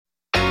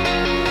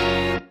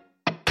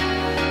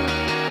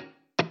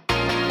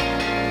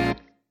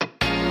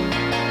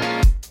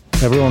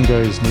Everyone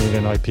goes New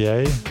England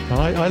IPA,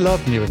 and I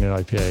love New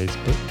England IPAs,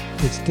 but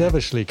it's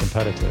devilishly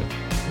competitive.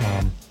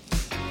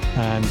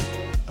 And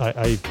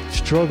I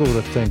struggle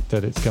to think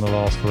that it's going to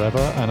last forever,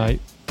 and I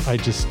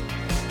just,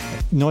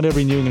 not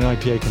every New England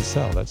IPA can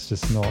sell. That's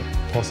just not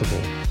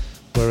possible.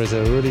 Whereas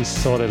a really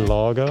solid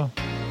lager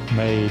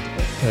made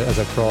as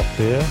a craft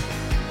beer,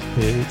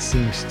 it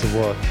seems to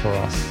work for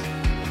us.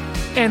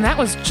 And that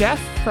was Jeff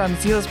from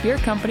Zealous Beer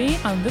Company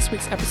on this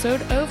week's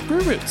episode of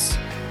Brew Roots.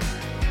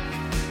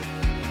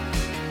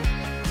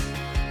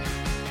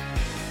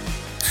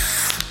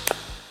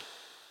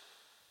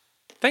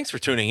 Thanks for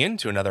tuning in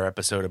to another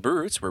episode of Brew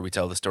Roots, where we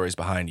tell the stories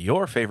behind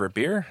your favorite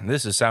beer.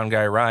 This is Sound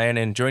Guy Ryan,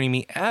 and joining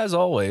me, as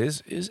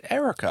always, is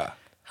Erica.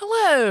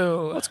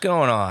 Hello. What's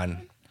going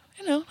on?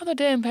 You know, another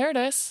day in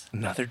paradise.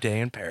 Another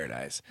day in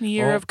paradise. The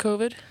year of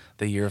COVID.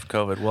 The year of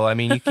COVID. Well, I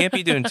mean, you can't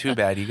be doing too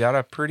bad. You got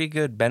a pretty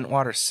good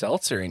Bentwater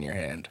seltzer in your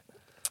hand.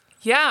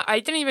 Yeah,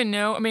 I didn't even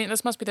know. I mean,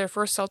 this must be their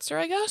first seltzer,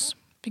 I guess,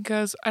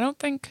 because I don't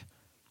think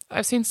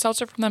I've seen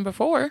seltzer from them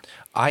before.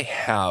 I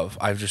have.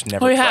 I've just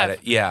never tried it.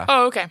 Yeah.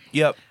 Oh, okay.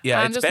 Yep.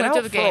 Yeah. I'm it's just been late out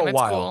to the for game. a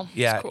while. It's cool.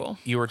 Yeah. It's cool.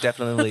 You were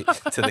definitely late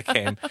to the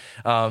game.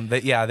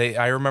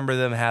 I remember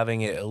them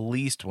having it at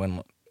least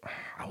when,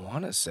 I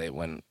want to say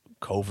when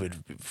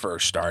COVID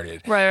first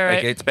started. Right.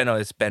 Like it's been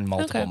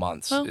multiple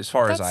months, well, as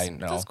far as I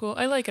know. That's cool.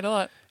 I like it a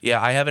lot.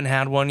 Yeah, I haven't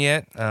had one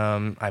yet.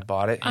 I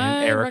bought it, and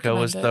I Erica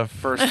was recommend the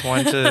first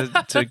one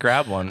to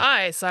grab one.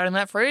 I saw it in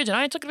that fridge, and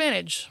I took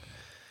advantage.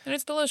 And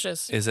it's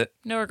delicious. Is it?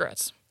 No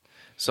regrets.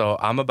 So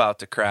I'm about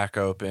to crack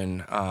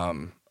open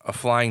a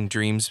Flying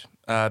Dreams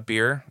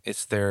beer.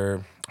 It's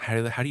their,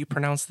 how do you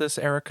pronounce this,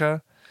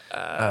 Erica?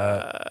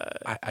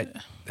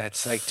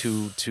 That's like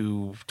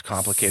too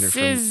complicated for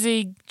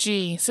me.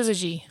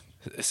 Syzygy.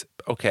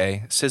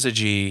 Okay,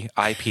 Syzygy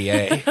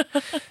IPA.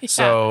 Yeah.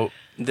 So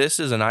this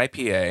is an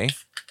IPA.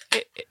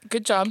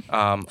 Good job.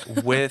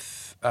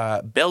 With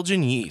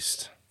Belgian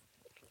yeast,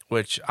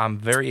 which I'm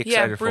very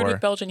excited brewed for. with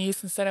Belgian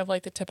yeast instead of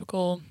like the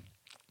typical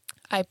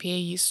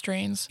IPA yeast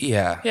strains.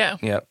 Yeah. Yeah.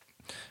 Yep.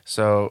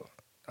 So,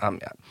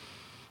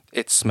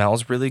 it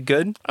smells really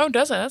good. Oh,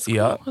 does it? That's cool.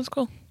 Yeah. That's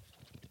cool.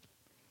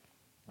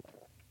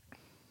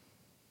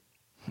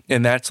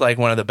 And that's like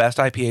one of the best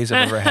IPAs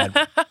I've ever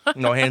had.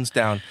 No, hands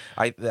down.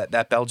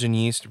 That Belgian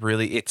yeast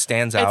really, it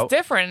stands out. It's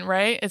different,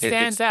 right? It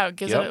stands out.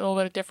 Gives yep. it a little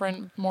bit of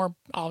different, more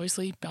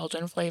obviously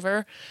Belgian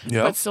flavor.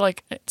 Yep. But still,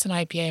 like, it's an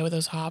IPA with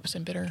those hops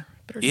and bitter.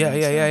 Yeah.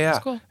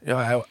 That's cool.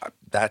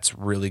 That's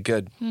really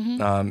good.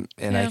 Mm-hmm.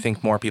 And I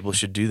think more people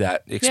should do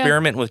that.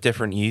 Experiment with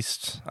different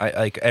yeasts. I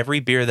like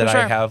every beer that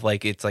I have,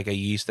 like it's like a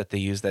yeast that they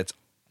use that's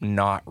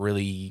not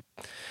really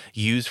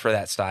used for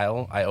that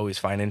style. I always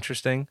find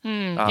interesting.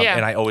 And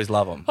I always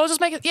love them. Well,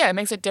 just make it. Yeah, it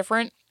makes it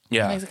different.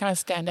 Yeah, it makes it kind of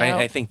stand out.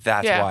 I think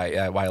that's why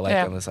I like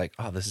them. It's like,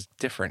 oh, this is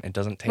different. It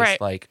doesn't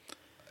taste like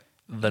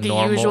the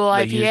normal usual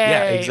IPA.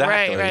 Yeah,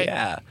 exactly. Right.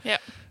 Yeah.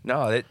 Yep.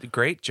 No,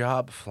 great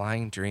job,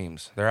 Flying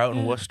Dreams. They're out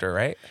in Worcester,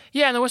 right?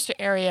 Yeah, in the Worcester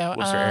area.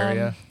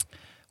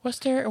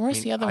 Worcester.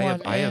 Where's the other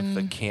one? I have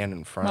the can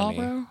in front of me.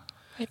 Marlboro,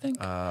 I think.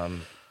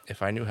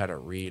 If I knew how to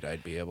read,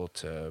 I'd be able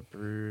to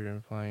brew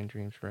and Flying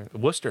Dreams.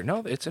 Worcester.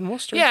 No, it's in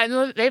Worcester. Yeah,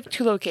 no, they have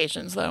 2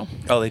 locations though.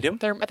 Oh, they do?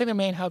 I think their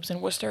main hub's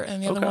in Worcester,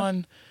 and the other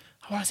one,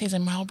 I want to say, is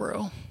in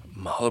Marlboro.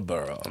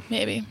 Marlboro.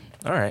 Maybe.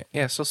 All right.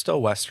 Yeah, so still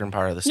western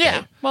part of the state.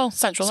 Yeah, well,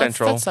 central. That's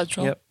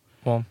central. Yep.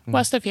 Well,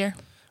 West of here.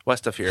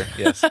 West of here,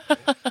 yes.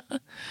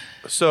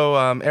 So,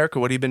 Erica,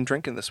 what have you been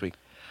drinking this week?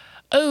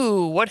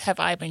 Oh, what have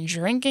I been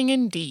drinking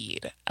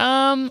indeed?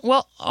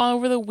 Well,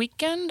 over the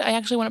weekend, I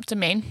actually went up to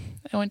Maine.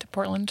 I went to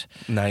Portland.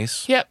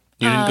 Nice. Yep.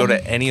 You didn't go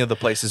to any of the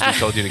places we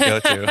told you to go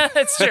to.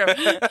 That's true.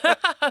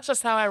 That's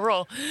just how I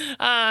roll.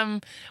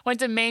 Went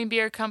to Maine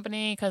Beer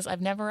Company because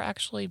I've never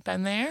actually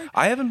been there.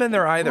 I haven't been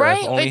there either.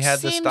 Right? I've only It had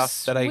the stuff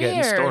seems that I get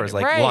in weird. stores,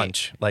 like Right.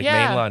 lunch, like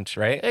Maine lunch,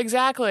 right?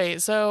 Exactly.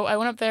 So I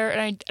went up there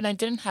and I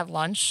didn't have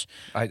lunch.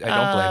 I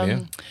don't blame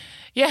you.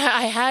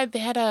 Yeah, they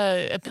had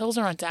a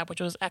Pilsner on tap, which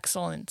was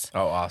excellent.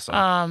 Oh,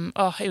 awesome.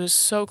 It was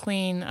so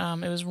clean.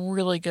 It was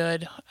really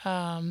good.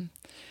 And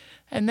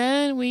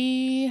then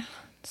we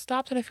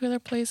stopped at a few other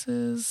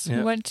places. Yep.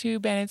 We went to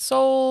Banded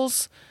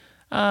Souls.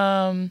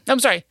 I'm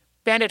sorry,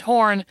 Banded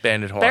Horn.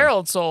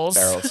 Barreled Souls.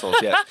 Barreled Souls,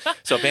 yeah.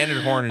 So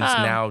Banded Horn is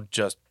now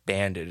just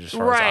Banded as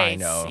far as I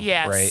know.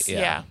 Yes. Right?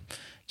 Yeah.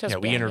 Just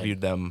we Banded.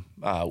 interviewed them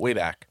way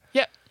back.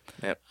 Yep.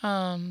 Yep.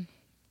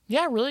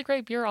 Yeah, really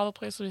great beer. All the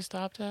places we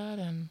stopped at,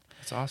 and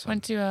That's awesome.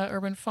 went to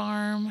Urban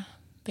Farm.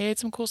 They had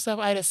some cool stuff.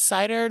 I had a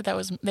cider that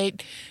was they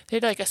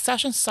did like a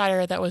session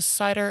cider that was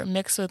cider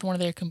mixed with one of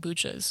their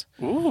kombuchas.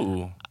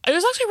 Ooh. It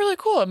was actually really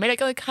cool. It made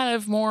it like kind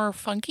of more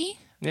funky.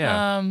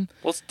 Yeah.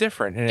 Well, it's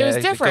different. It was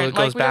different. It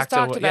goes like we back just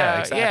talked to about. yeah,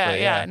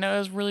 exactly. Yeah. No, it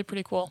was really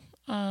pretty cool.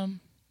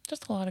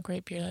 Just a lot of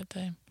great beer that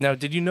day. Now,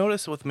 did you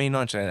notice with Maine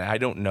lunch? And I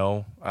don't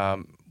know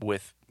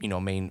with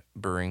Maine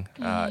brewing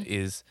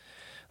is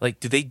like,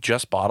 do they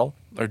just bottle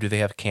or do they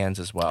have cans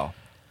as well?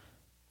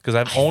 Because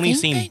I've only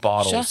seen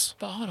bottles. Just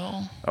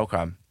bottle.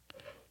 Okay.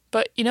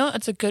 But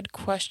that's a good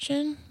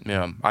question.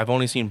 Yeah, I've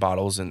only seen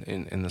bottles in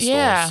the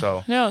Yeah.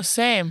 stores. So No,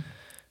 same.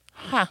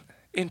 Huh.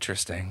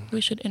 Interesting.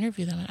 We should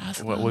interview them and ask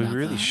them. Well, we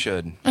really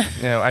should.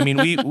 I mean,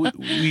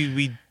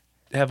 we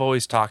have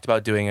always talked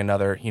about doing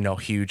another,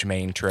 huge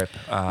Maine trip.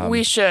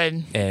 We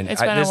should. And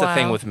there's the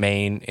thing with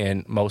Maine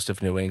and most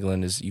of New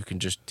England is you can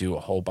just do a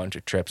whole bunch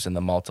of trips in the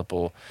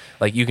multiple,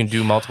 like you can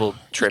do multiple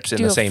trips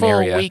in the same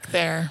area. Do a full week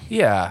there.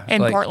 Yeah.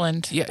 In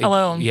Portland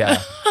alone.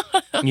 Yeah.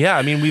 Yeah.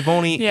 I mean, we've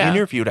only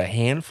interviewed a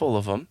handful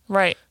of them.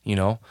 Right.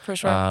 For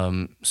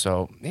sure.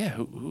 So yeah,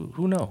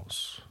 who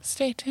knows?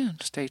 Stay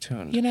tuned. Stay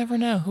tuned. You never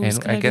know who's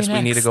going to be next. And I guess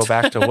we need to go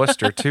back to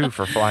Worcester too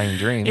for Flying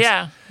Dreams.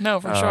 Yeah.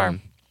 No, for sure.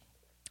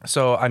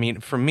 So, I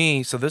mean, for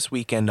me, this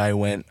weekend I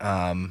went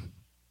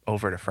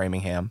over to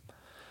Framingham,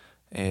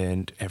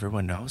 and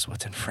everyone knows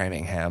what's in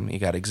Framingham. You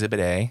got Exhibit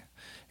A,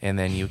 and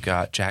then you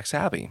got Jack's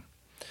Abbey.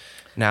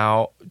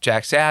 Now,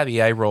 Jack's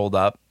Abbey, I rolled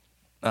up.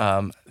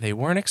 They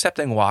weren't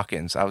accepting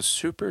walk-ins. I was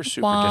super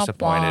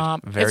disappointed.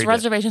 It's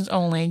reservations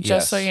only,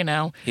 just so you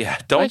know. Yeah,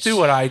 don't do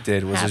what I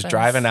did, was just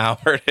drive an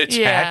hour to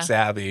Jack's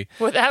Abbey.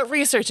 Without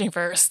researching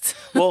first.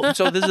 Well,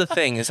 so this is the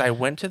thing, is I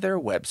went to their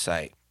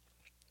website,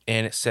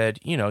 and it said,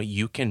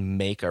 you can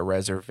make a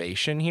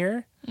reservation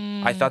here.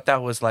 I thought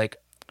that was like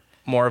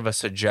more of a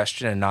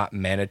suggestion and not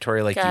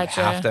mandatory. Like you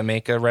have to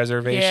make a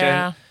reservation.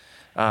 Yeah.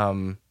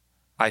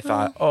 I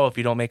thought, if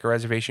you don't make a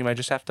reservation, you might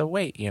just have to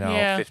wait,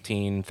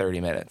 15,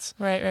 30 minutes.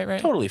 Right.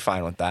 Totally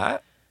fine with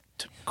that.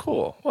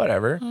 Cool.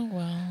 Whatever. Oh,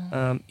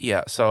 well.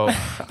 Yeah. So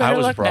I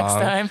was wrong.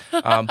 Next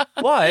time.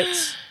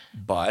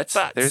 But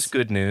there's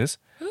good news.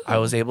 Ooh. I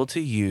was able to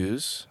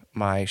use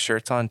my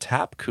Shirts on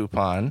Tap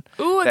coupon.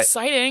 Ooh,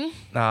 exciting.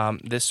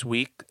 This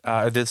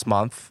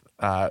month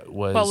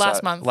was... Well,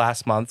 last month.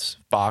 Last month's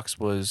box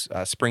was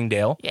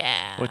Springdale.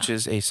 Yeah. Which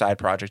is a side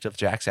project of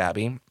Jack's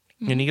Abbey.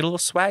 And you get a little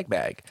swag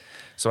bag.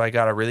 So I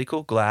got a really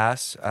cool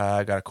glass,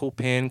 got a cool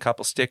pin,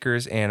 couple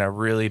stickers, and a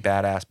really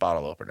badass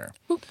bottle opener.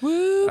 Whoop,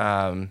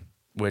 whoop.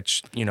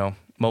 Which,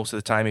 most of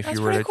the time, if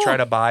you were to try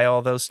to buy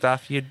all those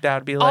stuff, that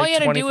would be like $25, $30. All you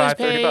had to do was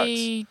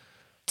pay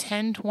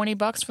 $10,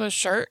 $20 for the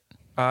shirt.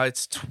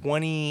 It's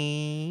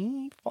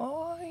 25.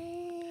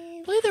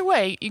 Well, either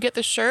way, you get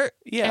the shirt,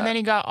 and then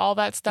you got all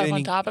that stuff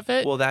on top of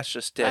it. Well, that's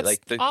just it. That's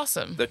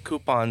awesome. The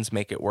coupons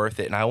make it worth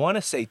it. And I want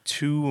to say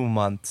 2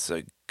 months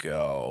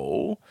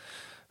ago,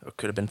 it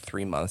could have been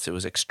 3 months, it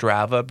was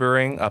Extrava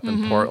Brewing up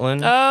in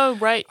Portland. Oh,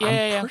 right.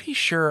 I'm pretty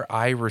sure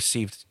I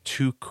received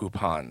 2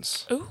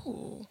 coupons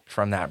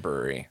from that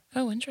brewery.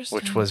 Oh, interesting.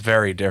 Which was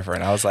very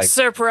different. I was like,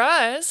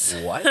 surprise.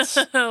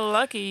 What?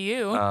 Lucky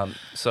you.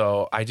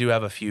 So I do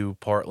have a few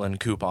Portland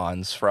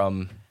coupons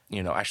from,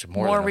 actually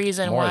more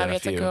reason why we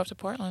have to go up to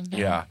Portland.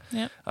 Yeah.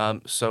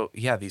 So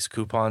yeah, these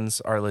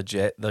coupons are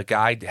legit. The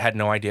guy had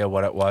no idea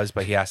what it was,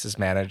 but he asked his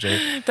manager.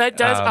 That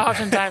does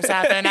oftentimes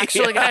happen,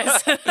 actually,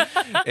 guys.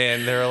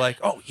 And they were like,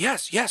 "Oh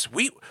yes,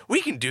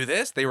 we can do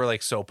this." They were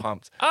like so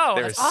pumped. Oh,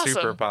 they were that's awesome.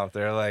 Super pumped.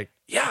 They're like,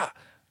 "Yeah."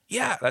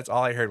 That's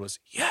all I heard was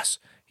yes.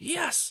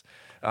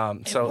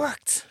 It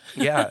worked.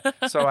 Yeah.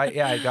 So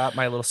I got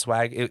my little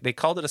swag. They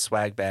called it a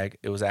swag bag.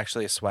 It was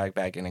actually a swag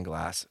bag in a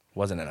glass.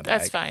 Wasn't in a bag.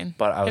 That's fine.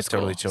 But I was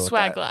totally chill with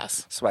swag that.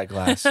 glass. Swag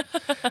glass.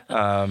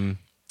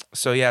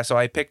 So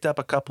I picked up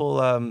a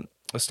couple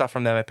stuff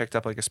from them. I picked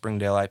up like a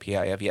Springdale IPA.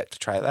 I have yet to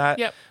try that.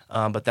 Yep.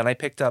 But then I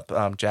picked up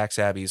Jack's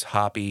Abbey's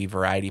Hoppy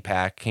Variety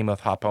Pack. Came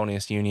with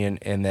Hoponius Union,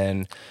 and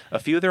then a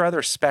few of their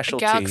other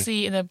specialty.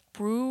 Galaxy in the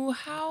Brew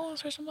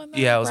House or something like that?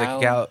 Yeah, it was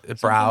like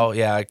Brow.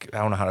 Yeah, I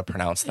don't know how to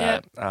pronounce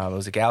that. Yep. It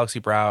was a Galaxy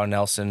Brow,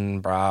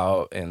 Nelson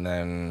Brow, and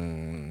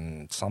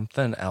then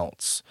something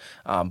else.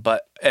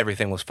 But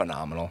everything was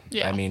phenomenal.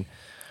 Yeah. I mean,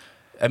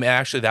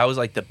 actually, that was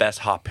like the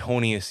best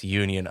Hoponius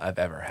Union I've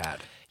ever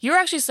had. You were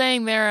actually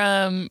saying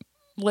their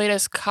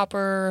latest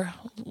Copper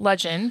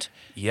Legend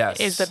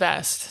is the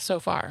best so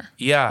far.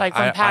 Yeah. Like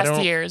from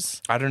past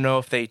years. I don't know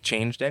if they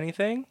changed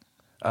anything,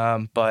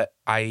 but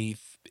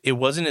it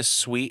wasn't as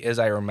sweet as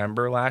I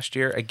remember last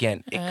year.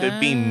 Again, it could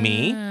be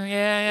me.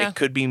 Yeah. It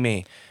could be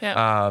me.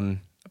 Yeah.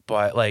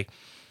 But like,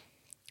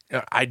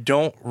 I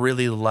don't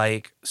really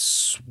like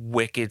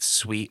wicked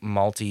sweet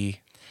malty,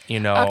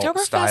 Oktoberfest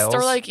styles.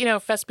 or like,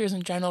 fest beers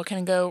in general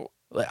can go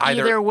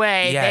either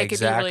way. Yeah, they could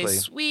be really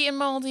sweet and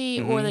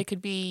malty, or they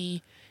could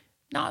be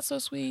not so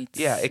sweet.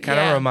 Yeah, it kind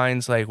of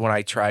reminds like when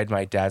I tried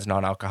my dad's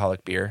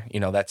non-alcoholic beer.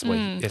 That's what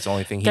it's the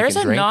only thing he can drink.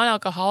 There's a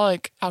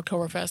non-alcoholic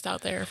Oktoberfest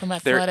out there from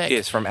Athletic. There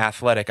is from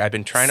Athletic. I've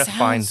been trying to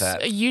find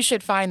that. You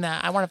should find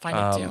that. I want to find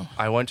it too.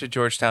 I went to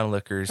Georgetown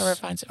Liquors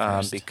finds it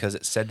first. because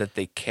it said that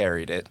they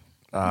carried it.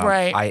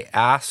 Right. I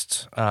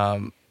asked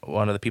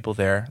one of the people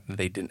there.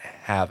 They didn't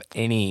have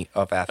any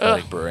of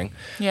Athletic Brewing.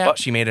 Yeah. But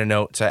she made a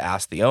note to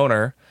ask the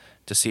owner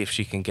to see if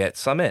she can get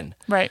some in.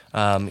 Right.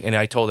 And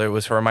I told her it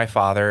was for my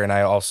father, and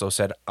I also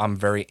said I'm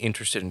very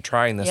interested in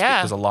trying this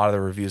because a lot of the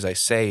reviews I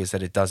say is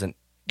that it doesn't.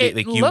 It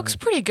looks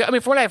pretty good. I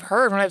mean, from what I've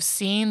heard, when I've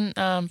seen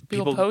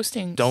people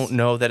posting, don't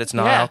know that it's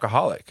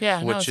non-alcoholic.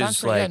 Yeah, which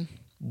is like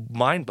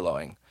mind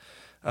blowing.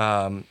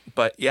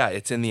 But yeah,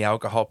 it's in the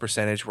alcohol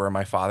percentage where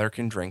my father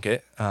can drink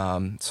it.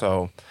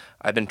 So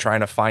I've been trying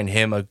to find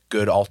him a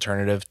good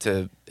alternative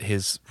to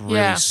his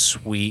really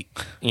sweet,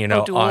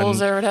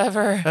 O'Doul's or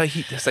whatever.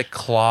 It's like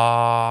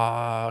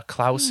Clausen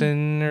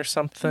or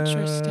something.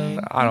 Interesting.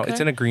 I don't know. It's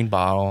in a green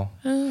bottle.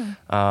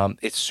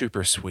 It's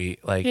super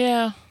sweet. Like,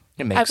 yeah.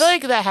 It makes, I feel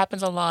like that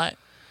happens a lot.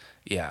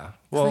 Yeah.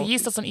 Well, the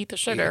yeast doesn't eat the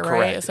sugar,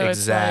 correct. right? So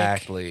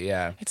exactly. It's like,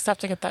 yeah. It's tough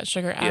to get that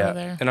sugar out of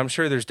there. And I'm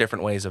sure there's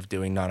different ways of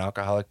doing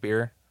non-alcoholic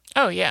beer.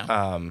 Oh,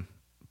 yeah.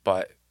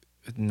 But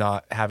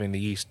not having the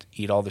yeast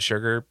eat all the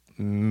sugar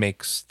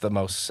makes the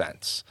most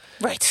sense.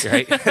 Right.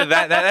 Right?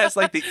 That's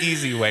like the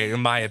easy way,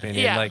 in my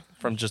opinion, like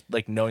from just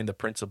like knowing the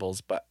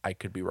principles, but I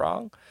could be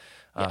wrong.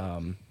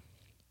 Yeah.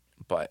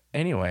 But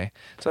anyway,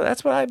 so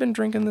that's what I've been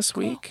drinking this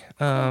week.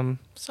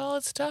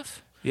 Solid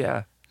stuff.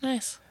 Yeah.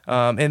 Nice.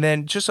 And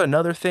then just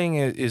another thing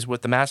is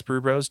with the Mass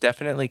Brew Bros,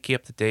 definitely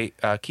keep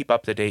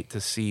up to date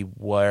to see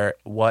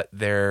what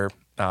they're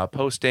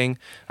posting.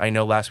 I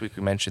know last week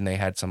we mentioned they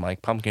had some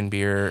like pumpkin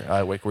beer,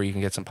 like where you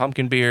can get some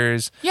pumpkin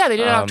beers. Yeah, they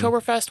did an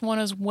Oktoberfest one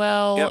as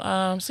well.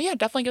 Yep. So yeah,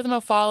 definitely give them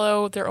a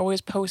follow. They're always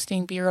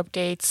posting beer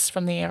updates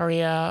from the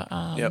area.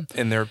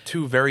 And they're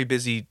two very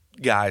busy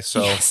guys.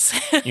 So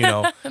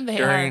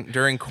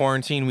during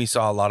quarantine we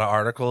saw a lot of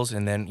articles,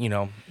 and then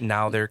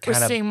now they're kind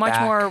of seeing much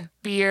more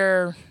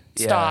beer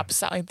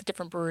stops at like the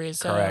different breweries.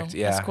 So correct.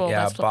 Yeah. That's cool.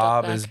 Yeah. That's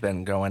Bob has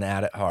been going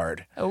at it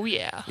hard. Oh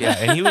yeah. Yeah,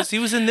 and he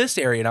was in this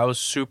area, and I was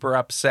super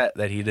upset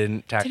that he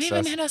didn't text us. Didn't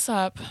even hit us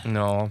up.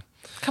 No.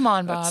 Come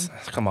on, Bob.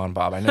 Come on,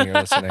 Bob. I know you're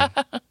listening.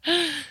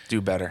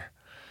 Do better.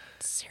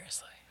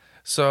 Seriously.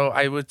 So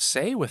I would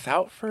say,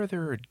 without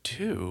further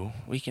ado,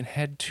 we can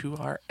head to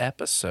our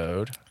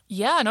episode.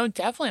 Yeah. No.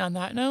 Definitely. On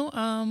that note.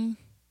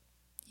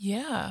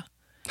 Yeah.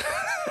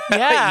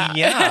 Yeah.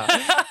 Yeah.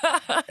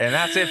 And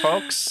that's it,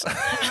 folks.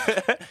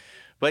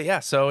 But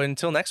yeah, so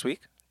until next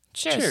week.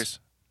 Cheers.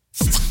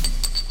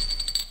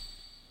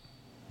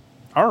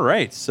 All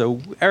right.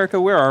 So,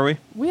 Erica, where are we?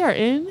 We are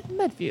in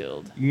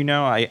Medfield.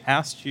 I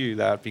asked you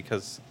that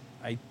because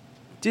I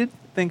did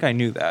think I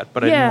knew that,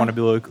 but I didn't want to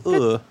be like,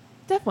 ugh.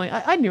 Definitely.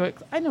 I knew it.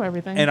 I know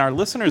everything. And our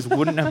listeners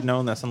wouldn't have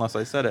known this unless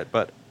I said it,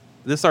 but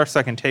this is our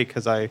second take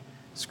because I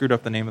screwed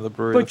up the name of the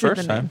brewery the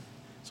first time.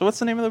 So what's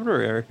the name of the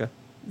brewery, Erica?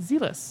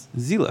 Zealous.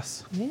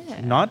 Zealous.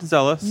 Yeah. Not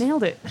zealous.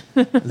 Nailed it.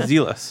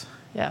 Zealous.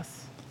 Yes.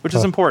 Which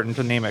is important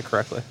to name it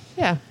correctly.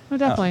 Yeah, no,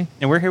 definitely.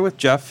 And we're here with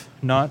Jeff,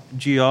 not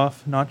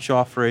Geoff, not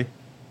Joffrey.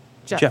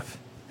 Jeff.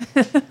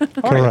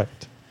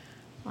 Correct.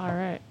 All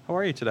right. How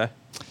are you today?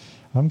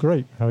 I'm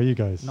great. How are you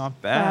guys? Not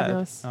bad.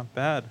 Fabulous. Not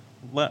bad.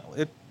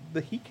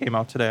 The heat came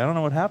out today. I don't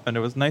know what happened.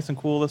 It was nice and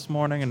cool this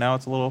morning, and now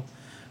it's a little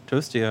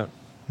toasty out.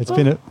 It's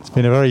been a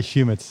very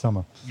humid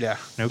summer. Yeah,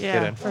 no Yeah,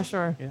 kidding. for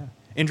sure. Yeah.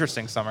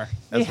 Interesting summer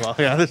as well.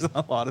 Yeah, there's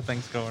a lot of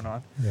things going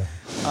on.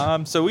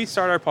 Yeah. So we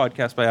start our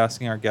podcast by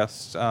asking our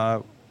guests,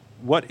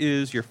 what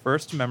is your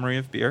first memory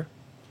of beer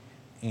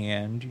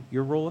and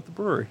your role at the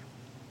brewery?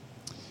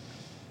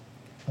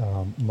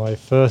 My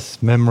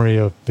first memory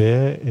of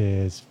beer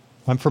is,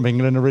 I'm from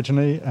England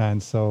originally,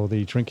 and so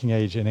the drinking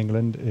age in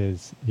England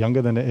is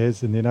younger than it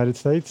is in the United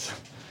States.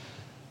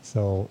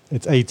 So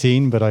it's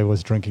 18, but I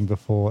was drinking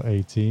before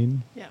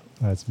 18,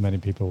 as many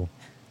people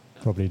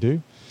probably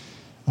do.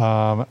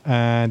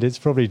 And it's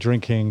probably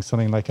drinking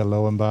something like a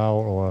Lowenbau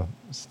or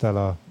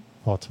Stella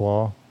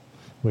Artois,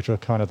 which are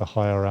kind of the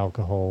higher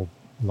alcohol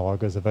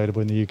lagers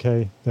available in the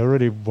UK. There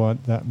really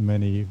weren't that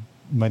many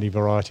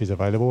varieties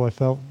available, I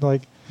felt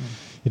like.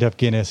 You'd have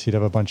Guinness, you'd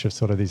have a bunch of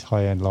sort of these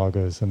high-end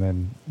lagers, and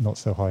then not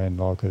so high-end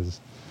lagers.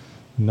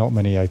 Not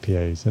many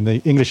IPAs. And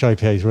the English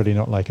IPA is really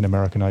not like an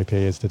American IPA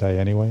is today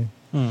anyway.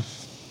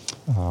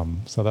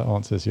 So that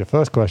answers your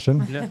first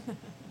question. Yeah.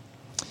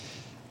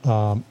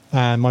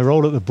 And my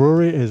role at the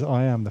brewery is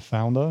I am the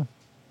founder.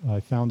 I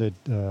founded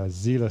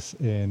Zealous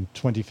in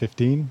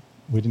 2015.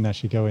 We didn't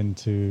actually go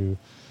into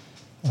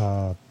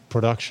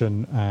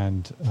production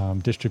and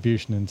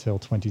distribution until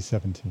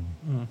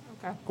 2017.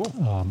 Okay. Cool.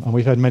 And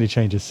we've had many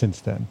changes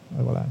since then,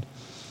 I will add.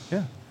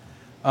 Yeah.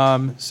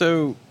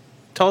 So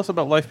tell us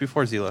about life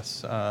before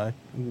Zealous.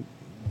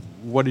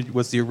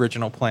 Was the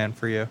original plan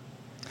for you?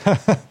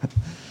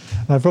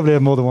 I probably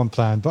have more than one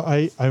plan, but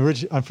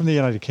I'm from the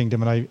United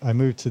Kingdom, and I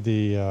moved to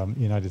the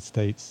United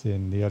States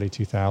in the early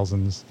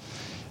 2000s,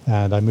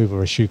 and I moved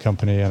with a shoe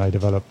company, and I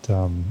developed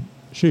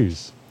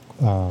shoes.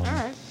 All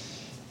right.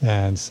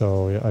 And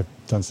so I've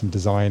done some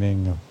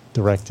designing,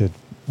 directed,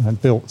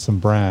 and built some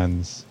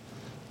brands.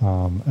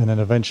 And then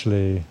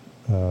eventually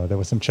there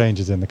were some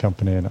changes in the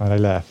company, and I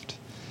left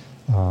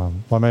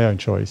by my own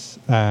choice.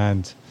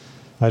 And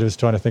I was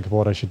trying to think of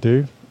what I should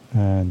do,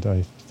 and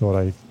I thought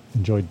I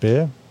enjoyed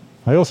beer.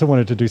 I also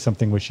wanted to do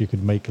something which you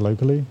could make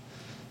locally.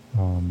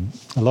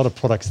 A lot of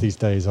products these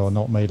days are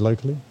not made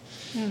locally.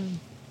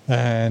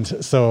 And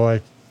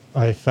so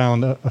I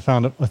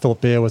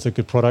thought beer was a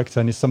good product,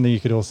 and it's something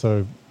you could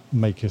also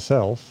make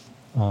yourself.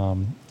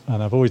 And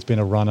I've always been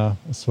a runner,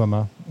 a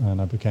swimmer,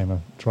 and I became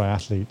a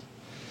triathlete.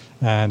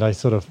 And I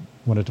sort of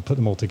wanted to put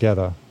them all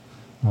together.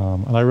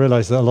 And I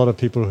realized that a lot of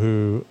people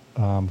who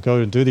go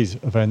and do these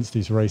events,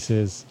 these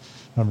races,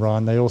 and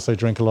run. They also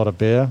drink a lot of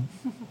beer,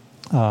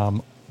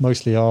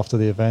 mostly after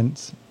the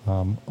event,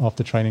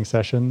 after training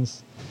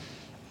sessions.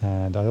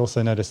 And I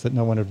also noticed that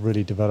no one had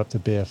really developed a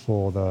beer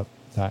for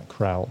that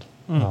crowd.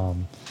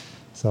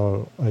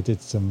 So I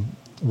did some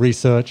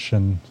research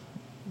and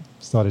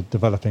started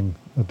developing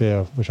a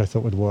beer which I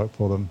thought would work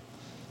for them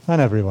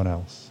and everyone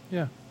else.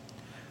 Yeah.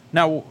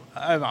 Now,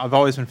 I've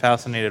always been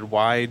fascinated.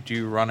 Why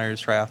do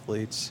runners,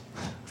 triathletes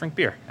drink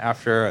beer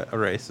after a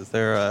race? Is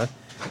there a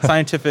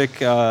scientific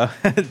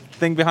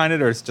thing behind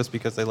it, or is it just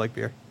because they like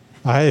beer?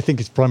 I think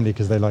it's primarily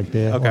because they like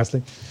beer,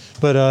 honestly.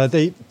 But I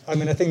think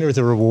there is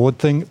a reward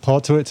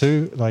part to it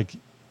too. Like,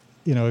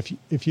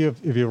 if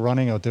you're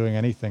running or doing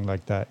anything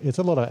like that, it's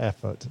a lot of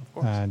effort,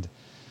 and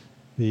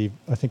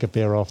I think a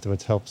beer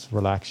afterwards helps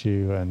relax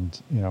you, and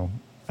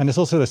and it's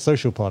also the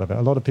social part of it.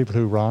 A lot of people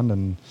who run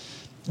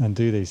and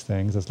do these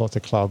things, there's lots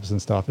of clubs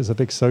and stuff. It's a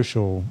big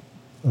social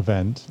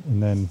event,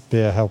 and then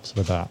beer helps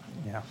with that.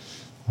 Yeah.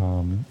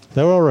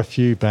 There are a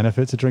few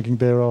benefits of drinking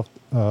beer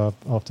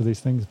after these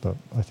things, but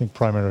I think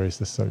primarily is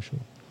the social.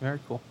 Very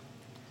cool.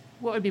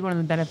 What would be one of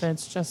the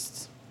benefits?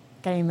 Just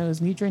getting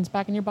those nutrients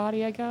back in your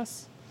body, I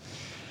guess?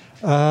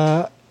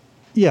 Yeah,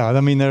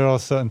 I mean, there are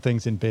certain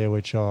things in beer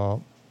which are,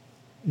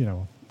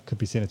 could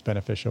be seen as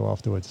beneficial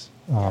afterwards.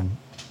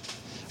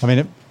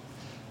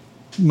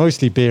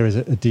 Mostly beer is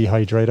a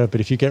dehydrator,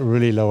 but if you get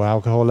really low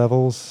alcohol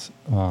levels,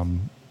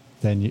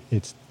 then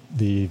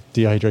the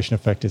dehydration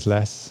effect is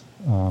less.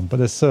 But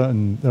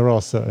there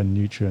are certain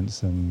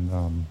nutrients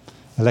and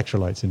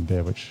electrolytes in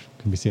beer which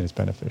can be seen as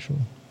beneficial.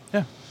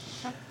 Yeah.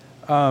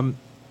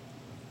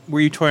 Were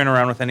you toying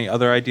around with any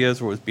other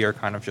ideas, or was beer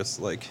kind of just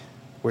like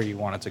where you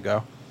wanted to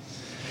go?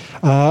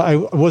 I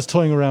was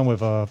toying around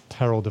with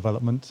apparel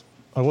development.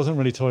 I wasn't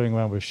really toying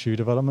around with shoe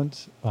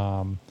development,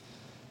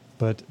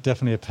 but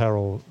definitely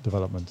apparel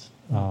development.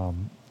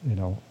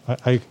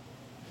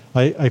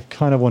 I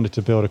kind of wanted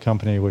to build a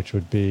company which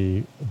would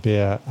be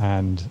beer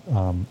and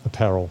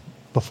apparel,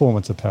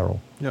 performance apparel.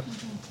 Yep.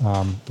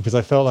 Because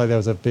I felt like there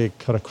was a big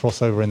kind of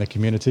crossover in the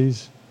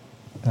communities,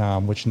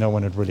 which no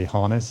one had really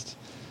harnessed.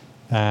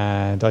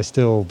 And I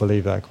still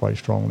believe that quite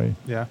strongly.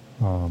 Yeah.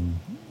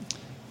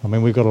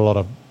 We've got a lot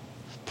of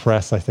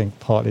press, I think,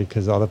 partly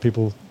because other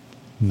people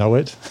know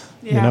it,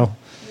 Yeah.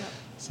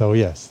 So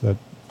yes, that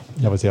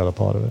was the other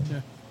part of it.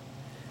 Yeah.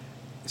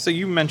 So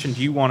you mentioned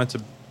you wanted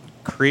to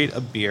create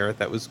a beer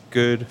that was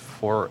good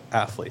for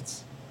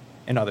athletes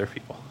and other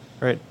people,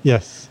 right?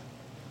 Yes.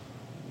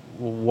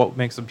 What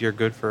makes a beer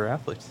good for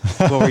athletes?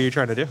 What were you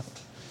trying to do?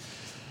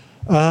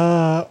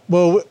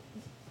 Well,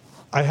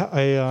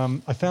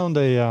 I found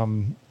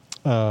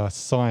a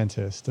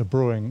scientist,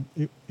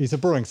 he's a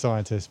brewing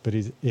scientist, but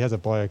he has a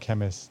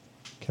biochemistry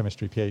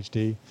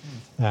PhD,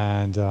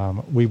 and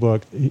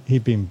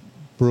he'd been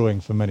brewing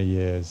for many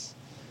years.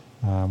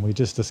 We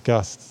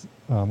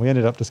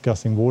ended up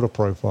discussing water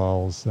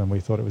profiles, and we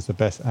thought it was the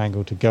best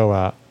angle to go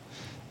at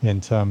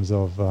in terms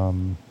of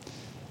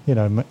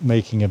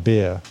making a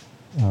beer,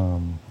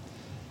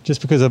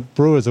 just because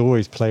brewers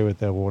always play with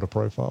their water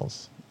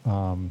profiles,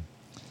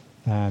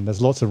 and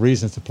there's lots of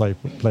reasons to play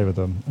with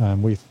them,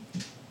 and we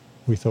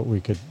thought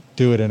we could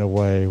do it in a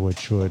way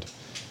which would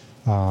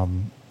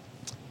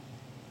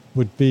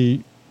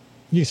be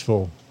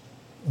useful.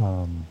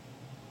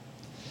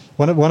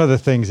 One of the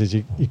things is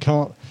you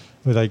can't,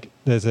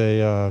 there's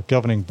a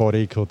governing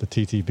body called the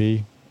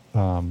TTB,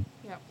 and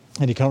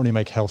you can't really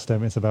make health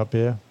statements about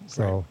beer.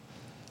 So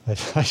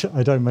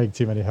I don't make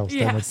too many health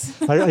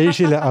statements. I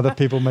usually let other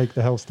people make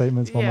the health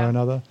statements one way or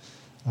another.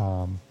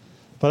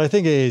 But I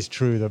think it is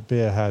true that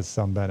beer has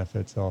some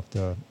benefits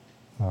after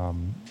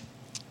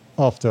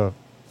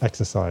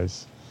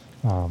exercise.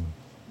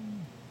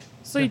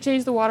 So you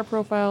changed the water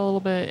profile a little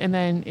bit, and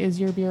then is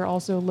your beer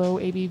also low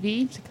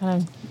ABV to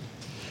kind of?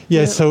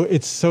 Yeah, so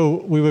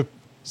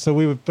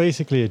we would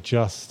basically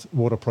adjust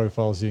water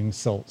profiles using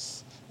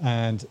salts,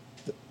 and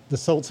the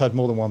salts had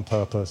more than one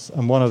purpose,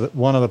 and one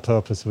of the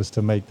purpose was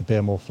to make the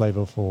beer more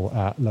flavorful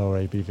at lower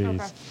ABVs.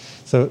 Okay.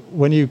 So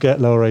when you get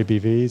lower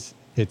ABVs,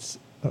 it's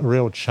a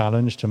real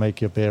challenge to make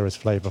your beer as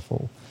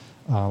flavorful.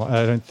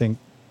 I don't think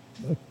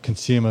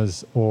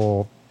consumers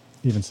or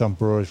even some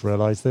brewers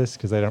realize this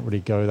because they don't really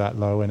go that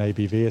low in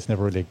ABV. It's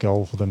never really a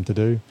goal for them to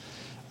do.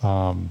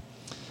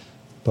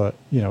 But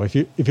if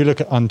you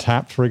look at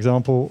Untapped, for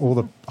example, all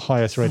the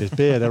highest rated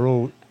beer, they're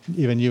all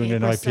even New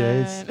England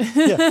IPAs.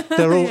 Yeah,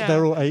 they're all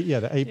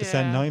 8%,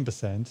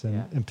 9%,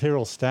 and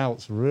Imperial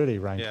Stouts really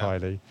rank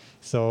highly.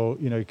 So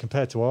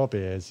compared to our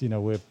beers,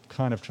 we're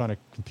kind of trying to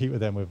compete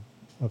with them with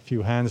a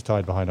few hands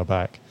tied behind our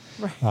back.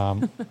 Right.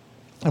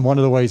 And one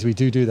of the ways we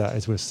do that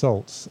is with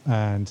salts,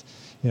 and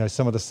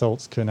some of the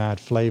salts can add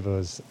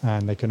flavors,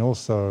 and they can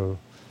also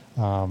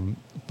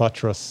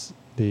buttress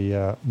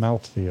the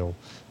mouthfeel.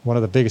 One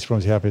of the biggest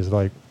problems you have is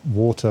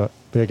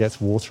beer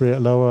gets watery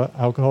at lower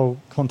alcohol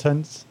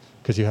contents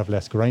because you have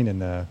less grain in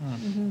there.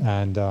 Mm-hmm.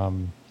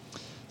 And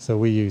so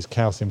we use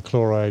calcium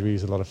chloride, we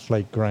use a lot of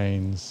flake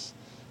grains,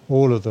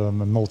 all of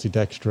them, and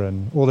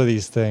maltodextrin. All of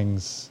these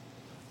things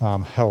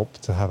help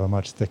to have a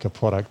much thicker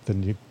product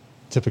than you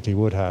typically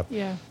would have.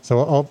 Yeah.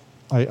 So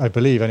I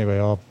believe anyway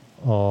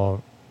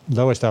our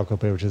lowest alcohol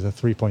beer, which is a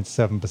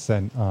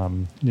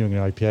 3.7% New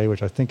England IPA,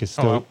 which I think is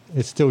still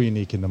it's still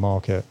unique in the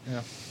market.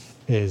 Yeah.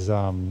 Is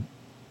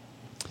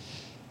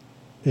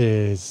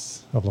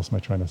I've lost my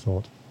train of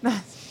thought.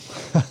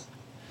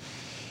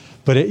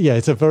 But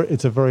it's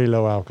a very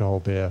low alcohol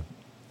beer,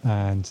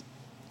 and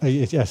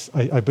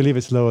I believe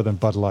it's lower than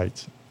Bud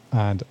Light,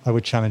 and I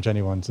would challenge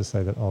anyone to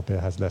say that our beer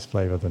has less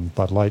flavor than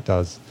Bud Light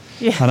does.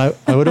 Yeah. And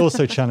I would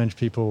also challenge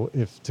people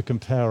to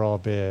compare our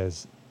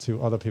beers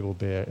to other people's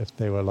beer if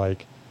they were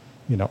like,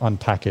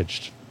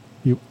 unpackaged.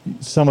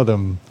 Some of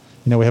them,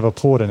 we have a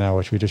porter now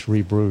which we just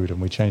rebrewed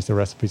and we changed the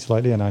recipe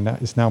slightly, and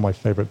it's now my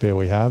favorite beer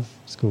we have.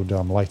 It's called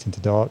Light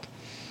into Dark,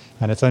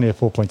 and it's only a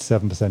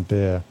 4.7%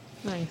 beer.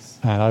 Nice.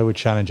 And I would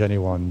challenge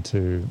anyone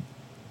to,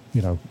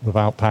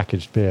 without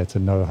packaged beer, to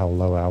know how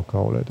low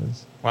alcohol it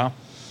is. Wow.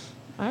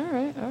 All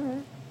right.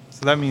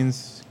 So that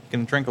means you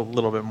can drink a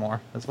little bit more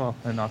as well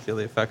and not feel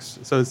the effects.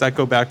 So does that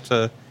go back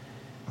to,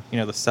 the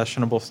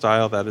sessionable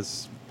style that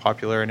is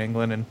popular in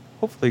England and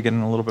hopefully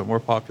getting a little bit more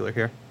popular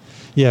here?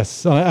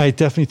 Yes, I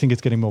definitely think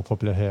it's getting more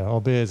popular here.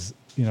 Our beers,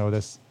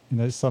 there's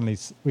suddenly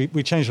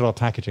we changed a lot of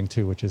packaging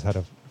too, which has had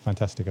a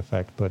fantastic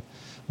effect. But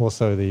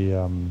also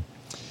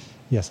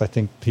yes, I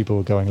think people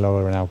are going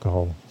lower in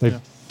alcohol.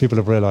 People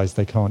have realized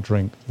they can't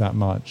drink that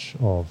much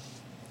of,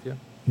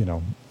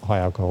 high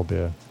alcohol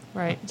beer.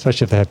 Right.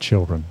 Especially if they have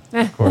children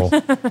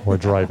or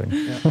driving.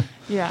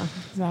 Yeah,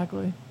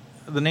 exactly.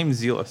 The name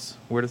Zealous,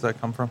 where does that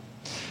come from?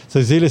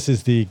 So Zealous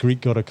is the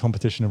Greek god of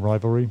competition and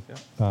rivalry.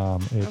 Yeah.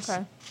 It's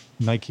Okay.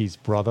 Nike's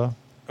brother,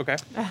 Okay.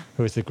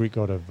 who is the Greek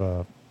god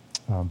of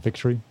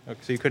victory. Okay.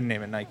 So you couldn't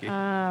name it Nike.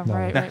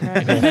 Right.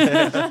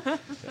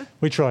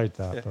 We tried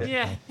that. But,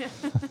 Yeah.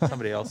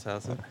 Somebody else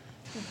has it.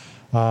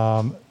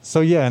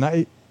 and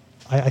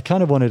I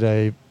kind of wanted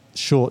a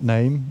short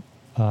name,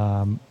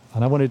 and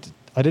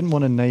I didn't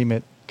want to name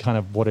it kind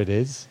of what it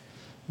is,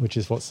 which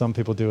is what some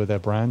people do with their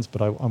brands,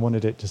 but I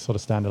wanted it to sort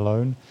of stand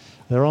alone.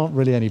 There aren't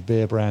really any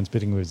beer brands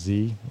bidding with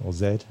Z or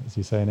Z, as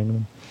you say in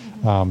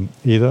England,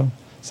 either.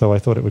 So I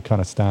thought it would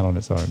kind of stand on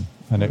its own,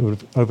 and it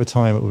would over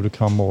time it would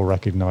become more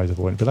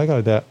recognizable and be like,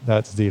 oh,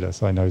 that's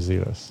Zealous. I know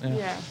Zealous,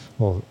 Yeah.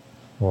 or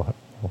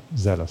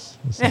Zealous.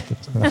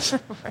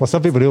 Well,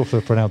 some people also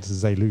pronounce it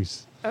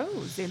Zelus. Oh,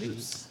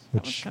 Zelus.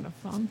 That was Which- kind of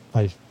fun.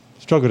 I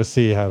struggle to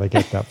see how they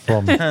get that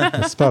from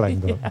the spelling,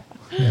 but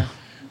yeah.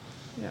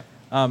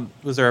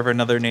 Was there ever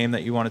another name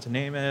that you wanted to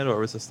name it, or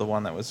was this the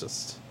one that was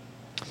just...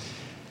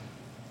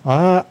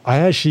 I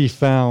actually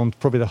found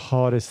probably the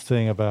hardest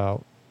thing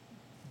about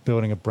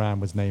building a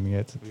brand was naming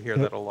it. We hear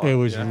that a lot, It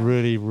was yeah.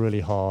 really, really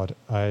hard.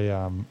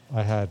 I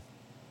had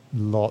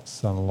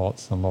lots and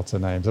lots and lots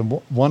of names, and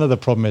one of the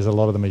problem is a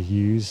lot of them are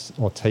used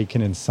or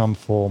taken in some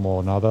form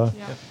or another,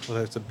 Yeah.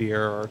 Whether it's a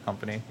beer or a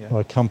company. Yeah. or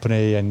a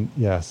company, and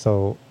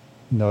so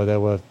no, there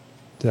were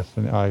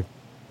definitely I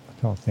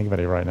can't think of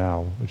any right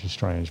now, which is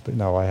strange, but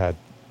no, I had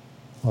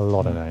a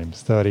lot of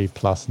names, 30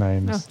 plus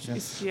names. Oh,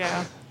 jeez.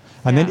 Yeah.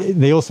 And Yeah. then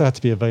they also have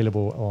to be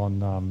available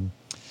on,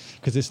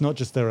 because it's not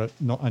just they're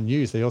not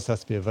unused, they also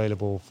have to be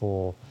available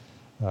for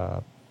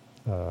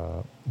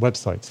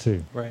websites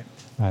too. Right.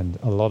 And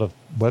a lot of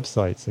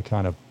websites are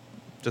kind of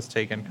Just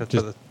taken for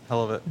Just- the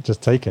hell of it.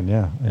 just taken,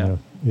 yeah. Yeah.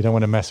 You don't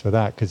want to mess with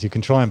that because you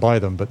can try and buy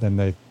them, but then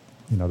the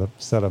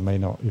seller may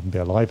not even be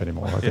alive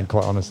anymore, I think,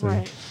 quite honestly.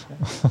 Right.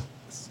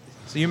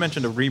 So you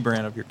mentioned a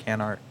rebrand of your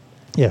can art.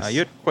 Yes. You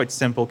had quite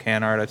simple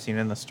can art I've seen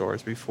in the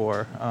stores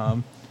before.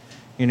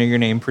 Your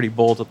name pretty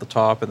bold at the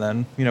top, and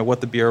then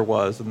what the beer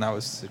was, and that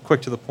was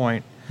quick to the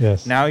point.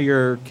 Yes. Now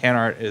your can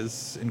art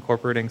is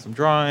incorporating some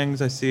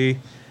drawings, I see.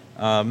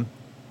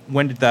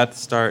 When did that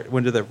start?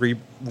 When did the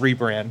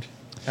rebrand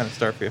kind of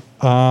start for you?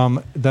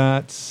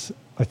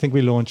 I think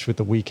we launched with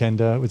the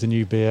Weekender. It was a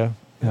new beer,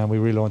 and we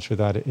relaunched with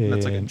that in...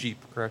 That's like a Jeep,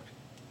 correct?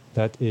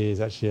 That is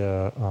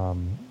actually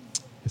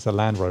it's a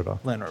Land Rover.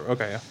 Land Rover.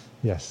 Okay, yeah.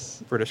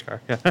 Yes. British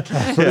car. Yeah.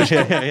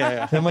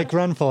 yeah. Yeah, my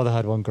grandfather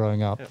had one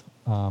growing up.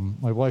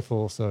 My wife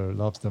also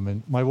loves them,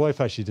 and my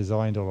wife actually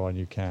designed all our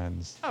new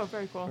cans. Oh,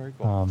 very cool. Very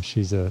cool.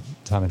 She's a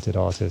talented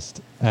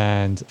artist,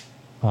 and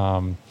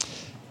why?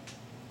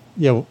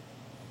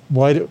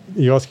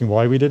 You're asking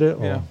why we did it?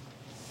 Or? Yeah.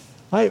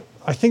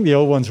 I think the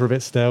old ones were a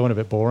bit stale and a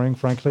bit boring,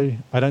 frankly.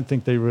 I don't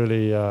think they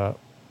really. I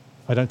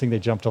don't think they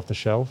jumped off the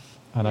shelf,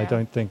 and I Yeah.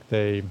 don't think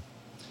they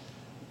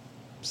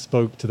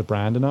spoke to the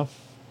brand enough.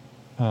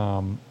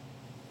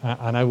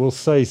 And I will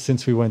say,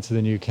 since we went to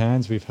the new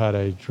cans, we've had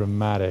a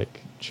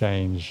dramatic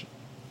change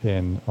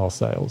in our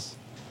sales,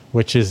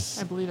 which is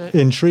I believe it.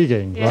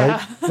 intriguing, Yeah.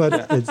 right?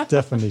 But it's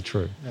definitely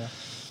true,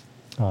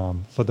 Yeah.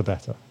 for the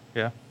better.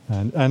 Yeah.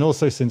 And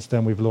also since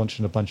then, we've launched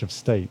in a bunch of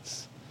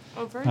states.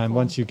 Oh, very And cool.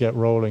 once you get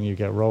rolling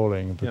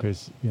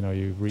because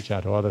you reach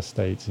out to other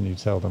states and you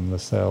tell them the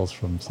sales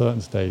from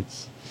certain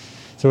states.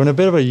 So we're in a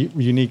bit of a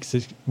unique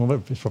situation.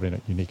 Well, it's probably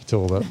not unique at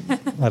all, but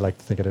I like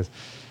to think it is.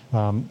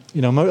 A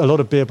lot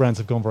of beer brands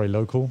have gone very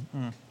local,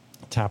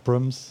 tap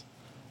rooms,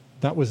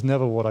 that was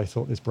never what I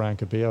thought this brand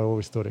could be. I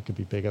always thought it could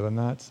be bigger than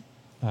that,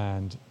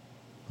 and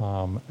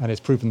it's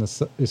proven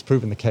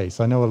the case.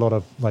 I know a lot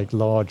of like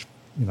large,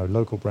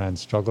 local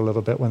brands struggle a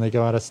little bit when they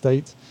go out of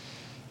state.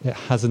 It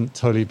hasn't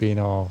totally been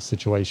our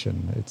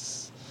situation.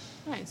 It's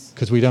nice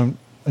because we don't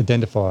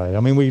identify. I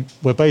mean,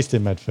 we're based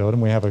in Medfield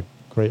and we have a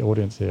great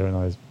audience here, and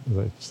as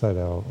I say,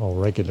 they're our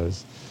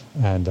regulars,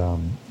 and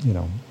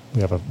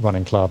we have a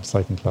running club,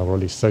 cycling club, or at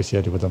least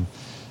associated with them.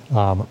 We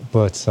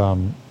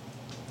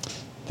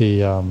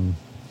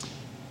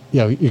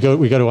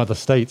go to other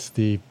states.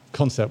 The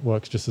concept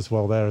works just as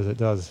well there as it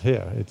does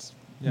here. It's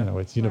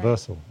it's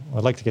universal. Right.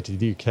 I'd like to get to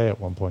the UK at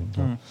one point.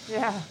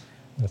 Yeah,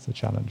 that's a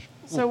challenge.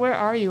 So where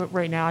are you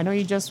right now? I know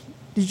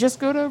did you just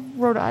go to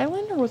Rhode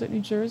Island, or was it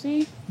New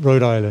Jersey?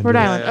 Rhode Island. Rhode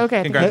Island. Yeah.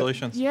 Okay.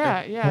 Congratulations.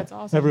 Yeah, it's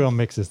awesome. Everyone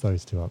mixes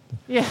those two up.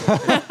 Yeah.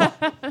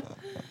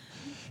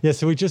 Yeah,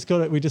 so we just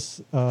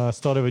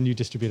started a new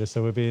distributor.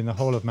 So we'll be in the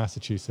whole of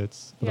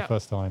Massachusetts for the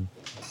first time,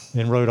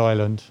 in Rhode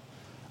Island.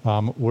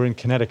 We're in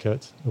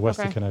Connecticut, the west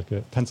of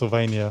Connecticut,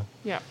 Pennsylvania.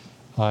 Yeah.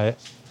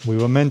 We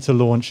were meant to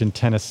launch in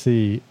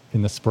Tennessee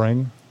in the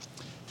spring,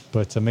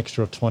 but a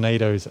mixture of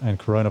tornadoes and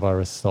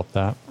coronavirus stopped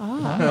that.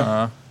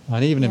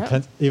 And even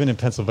in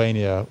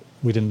Pennsylvania,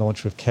 we didn't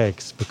launch with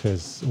kegs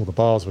because all the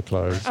bars were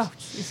closed. Oh,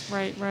 jeez.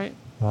 Right.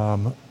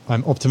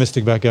 I'm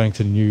optimistic about going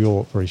to New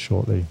York very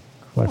shortly.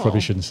 Cool. I probably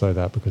shouldn't say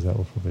that because that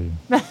will probably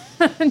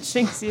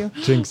jinx you.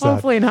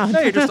 Hopefully not. No,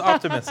 you're just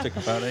optimistic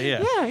about it.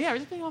 Yeah. Yeah. We're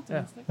just being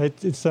optimistic.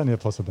 It's certainly a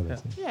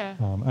possibility. Yeah.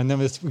 And then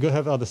we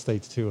have other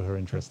states too who are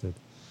interested.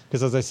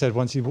 Because as I said,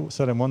 once you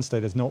sell in one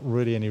state, there's not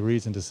really any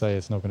reason to say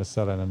it's not going to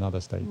sell in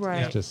another state.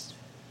 Right. It's just.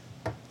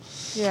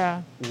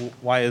 Yeah.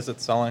 Why is it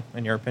selling,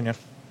 in your opinion?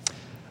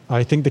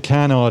 I think the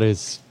can art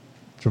is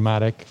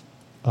dramatic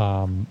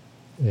in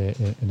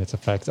its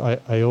effect. I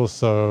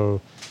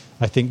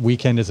think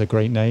Weekend is a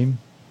great name,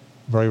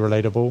 very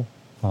relatable.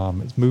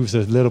 It moves a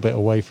little bit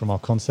away from our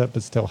concept,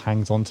 but still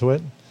hangs on to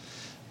it.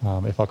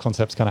 If our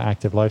concept's kind of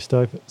active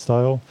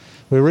lifestyle.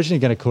 We were originally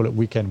going to call it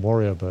Weekend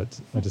Warrior, but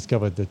I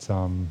discovered that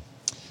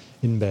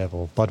InBev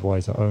or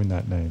Budweiser own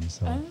that name.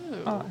 So.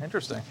 Oh,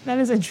 interesting. That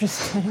is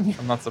interesting.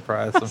 I'm not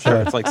surprised. I'm sure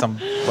it's like some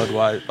Bud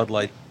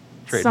Light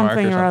trademark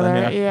something or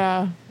something. Other,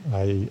 yeah.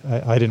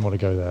 I didn't want to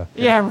go there.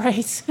 Yeah,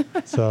 right.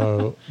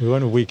 So we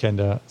went with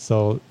Weekender.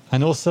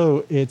 And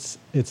also it's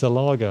a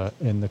lager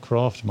in the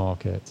craft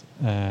market,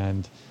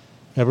 and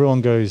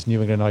everyone goes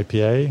New England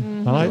IPA.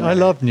 Mm-hmm. And I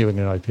love New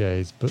England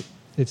IPAs, but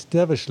it's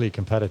devilishly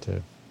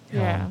competitive.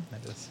 Yeah.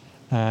 It is.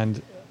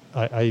 And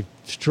I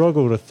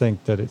struggle to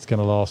think that it's going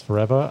to last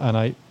forever. And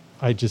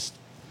I just,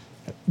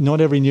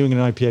 not every New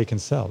England IPA can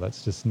sell.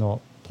 That's just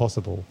not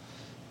possible.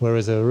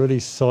 Whereas a really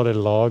solid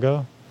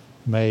lager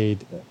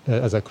made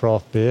as a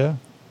craft beer,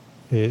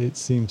 it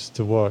seems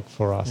to work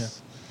for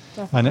us.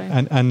 Yeah,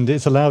 and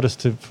it's allowed us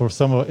to,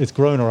 it's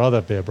grown our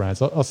other beer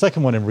brands. Our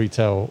second one in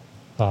retail,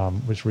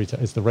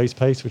 is the Race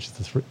Pace, which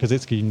is because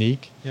it's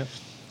unique. Yep.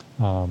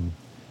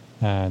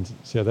 And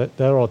so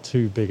there are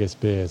two biggest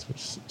beers which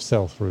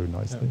sell through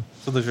nicely.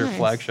 Yeah. So those are your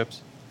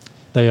flagships?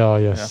 They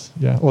are, yes.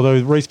 Yeah. Although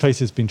Race Pace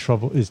has been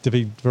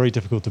very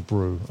difficult to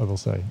brew, I will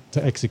say.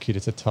 To execute,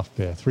 it's a tough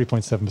beer.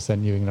 3.7%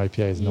 New England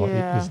IPA is not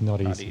easy.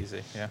 Not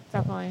easy, yeah.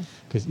 Definitely.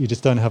 Because you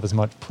just don't have as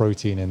much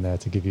protein in there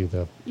to give you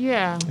the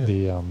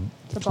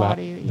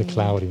body, the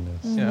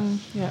cloudiness.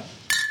 Mm-hmm. Yeah.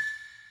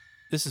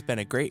 This has been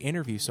a great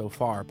interview so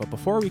far, but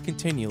before we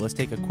continue, let's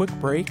take a quick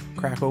break,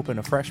 crack open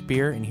a fresh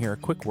beer, and hear a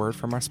quick word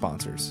from our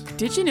sponsors.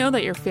 Did you know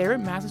that your favorite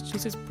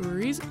Massachusetts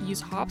breweries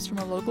use hops from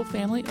a local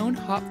family-owned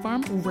hop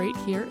farm right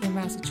here in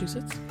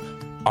Massachusetts?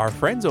 Our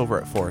friends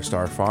over at 4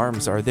 Star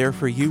Farms are there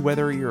for you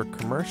whether you're a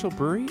commercial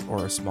brewery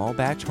or a small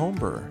batch home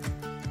brewer.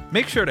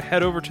 Make sure to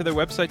head over to their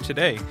website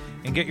today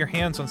and get your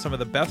hands on some of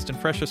the best and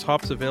freshest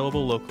hops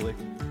available locally.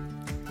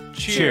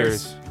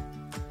 Cheers.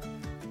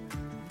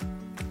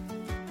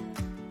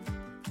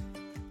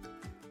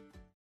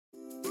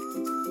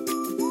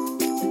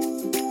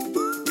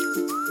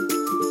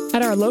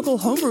 At our local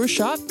homebrew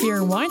shop, Beer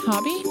and Wine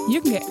Hobby, you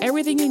can get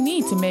everything you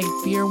need to make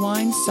beer,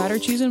 wine, cider,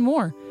 cheese, and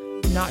more.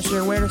 Not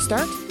sure where to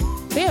start?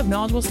 They have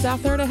knowledgeable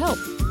staff there to help.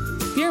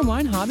 Beer and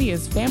Wine Hobby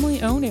is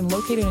family-owned and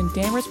located in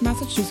Danvers,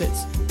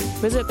 Massachusetts.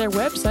 Visit their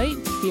website,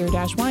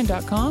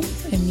 beer-wine.com,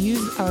 and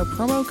use our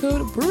promo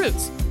code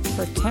BREWROOTS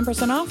for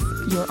 10% off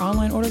your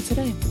online order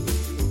today.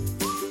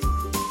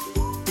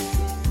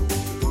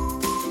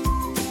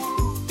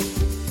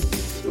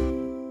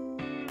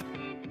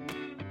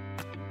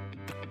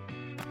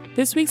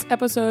 This week's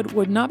episode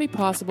would not be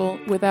possible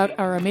without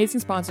our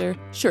amazing sponsor,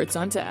 Shirts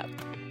on Tap.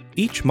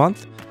 Each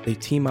month, they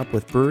team up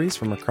with breweries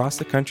from across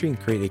the country and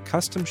create a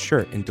custom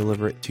shirt and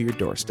deliver it to your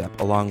doorstep,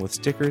 along with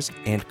stickers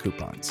and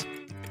coupons.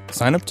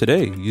 Sign up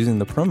today using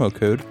the promo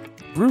code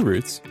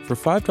BREWROOTS for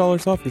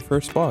 $5 off your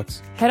first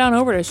box. Head on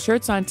over to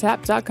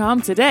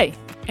shirtsontap.com today.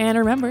 And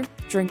remember,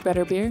 drink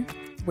better beer,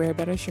 wear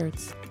better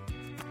shirts.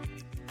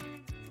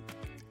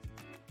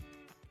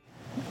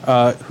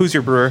 Who's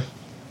your brewer?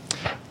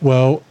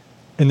 Well,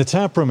 in the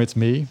tap room, it's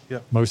me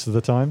Yep. most of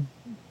the time.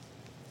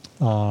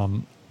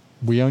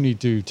 we only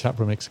do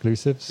taproom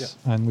exclusives,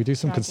 Yeah. and we do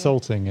some Gotcha.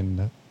 consulting in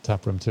the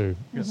taproom too.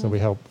 Yeah. So we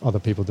help other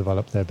people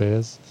develop their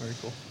beers. Very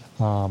cool.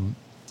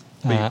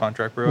 But you Uh,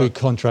 contract brew We out?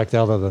 contract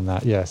other than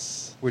that,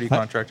 yes. Where do you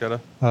contract out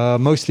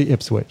of? Mostly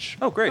Ipswich.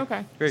 Oh, great.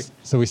 Okay. Great.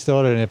 So we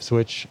started in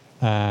Ipswich,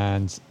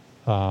 and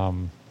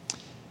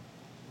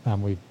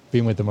we've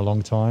been with them a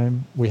long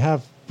time. We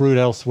have brewed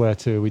elsewhere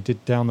too. We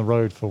did down the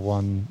road for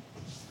one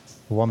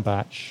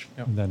batch,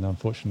 Yep. and then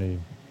unfortunately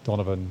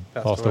Donovan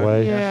Passed passed away.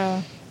 away.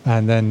 Yeah.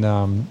 And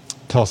then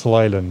Castle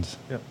Island.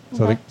 Yep.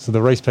 So, Okay. so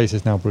the race pace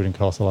is now brewed in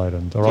Castle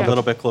Island. Or A Yeah.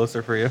 little bit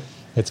closer for you.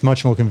 It's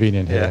much more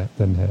convenient Yeah.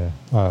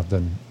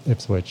 than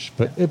Ipswich.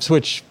 But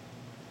Ipswich,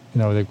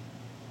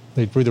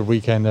 they brew the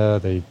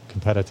Weekender, the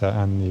Competitor,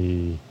 and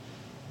the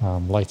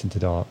Light into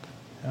Dark.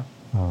 Yeah.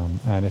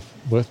 And if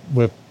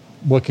we're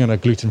working on a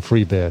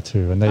gluten-free beer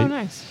too, and Oh,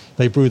 nice.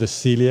 they brew the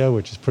Celia,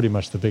 which is pretty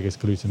much the biggest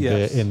gluten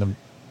Yes. beer in the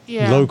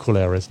Yeah. local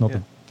area. It's not Yeah.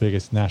 the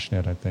biggest nationally,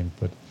 I don't think,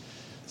 but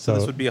So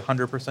this would be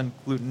 100%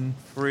 gluten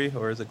free,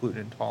 or is it gluten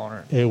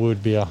intolerant? it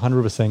would be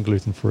 100%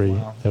 gluten-free.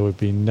 Wow. There would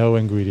be no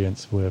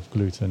ingredients with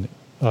gluten.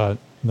 No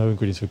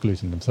ingredients with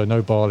gluten in them. So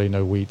no barley,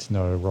 no wheat,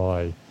 no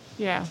rye.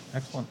 Yeah.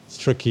 Excellent. It's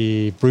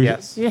tricky. Brew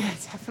Yes. Yeah,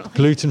 definitely.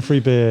 Gluten-free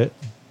beer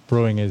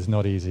brewing is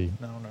not easy.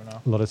 No.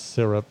 A lot of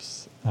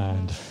syrups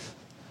and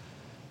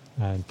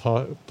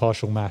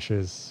partial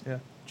mashes. Yeah.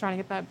 Trying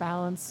to get that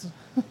balance.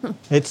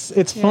 It's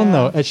fun Yeah.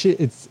 though. Actually,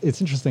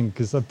 it's interesting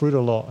because I've brewed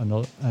a lot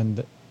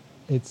and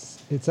it's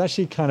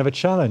actually kind of a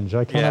challenge.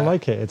 I kind of Yeah.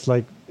 like it. It's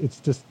like it's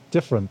just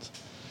different.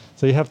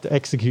 So you have to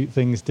execute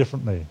things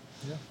differently.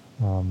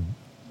 Yeah.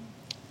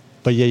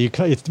 But yeah,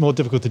 it's more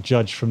difficult to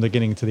judge from the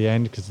beginning to the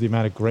end because the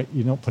amount of grain,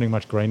 you're not putting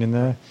much grain in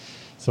there.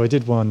 So I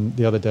did one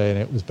the other day and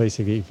it was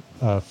basically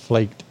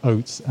flaked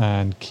oats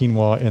and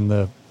quinoa in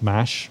the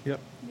mash, Yep.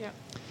 Yeah.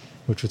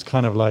 which was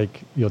kind of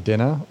like your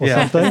dinner or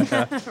Yeah.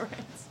 something.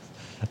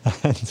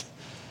 Right.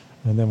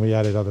 and then we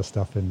added other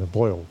stuff in the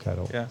boil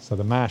kettle. Yeah. So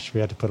the mash, we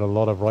had to put a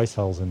lot of rice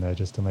hulls in there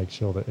just to make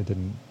sure that it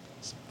didn't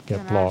get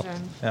Can blocked.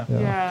 imagine. Yeah. Yeah.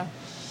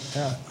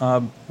 Yeah.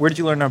 Yeah. Where did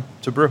you learn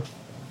to brew?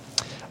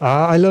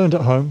 I learned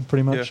at home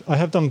pretty much. Yeah. I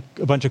have done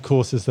a bunch of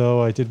courses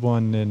though. I did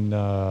one in,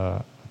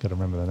 I got to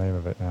remember the name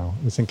of it now.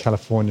 It's in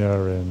California,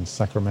 in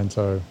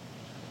Sacramento.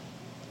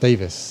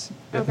 Davis.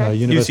 Okay.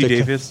 University UC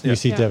of Davis,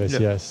 UC yeah. Davis, Yeah.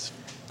 yes.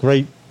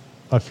 Great.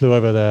 I flew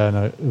over there and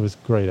it was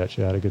great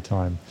actually. I had a good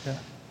time. Yeah.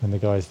 And the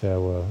guys there there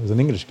was an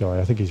English guy.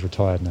 I think he's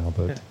retired now,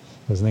 but Yeah.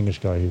 there was an English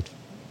guy who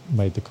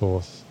made the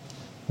course.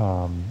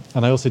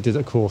 And I also did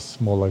a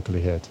course more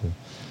locally here too.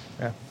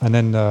 Yeah. And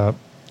then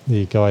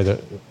the guy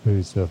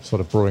who's the sort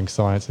of brewing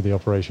science of the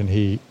operation,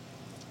 He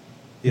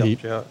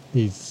helped you out.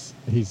 he's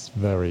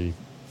very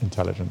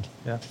intelligent.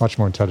 Yeah. Much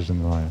more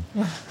intelligent than I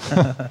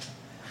am.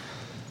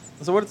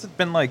 So what has it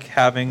been like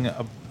having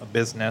a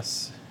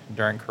business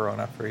during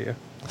Corona for you?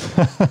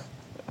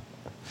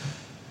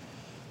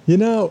 You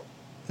know,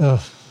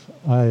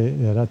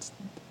 that's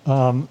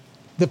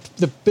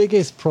the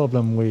biggest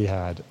problem we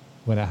had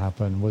when it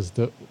happened was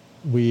that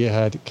we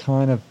had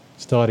kind of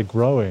started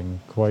growing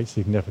quite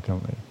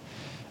significantly.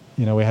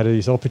 You know, we had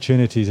these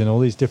opportunities in all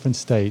these different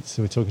states.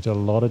 So we're talking to a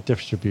lot of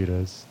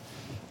distributors.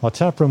 Our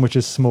taproom, which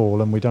is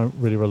small, and we don't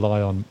really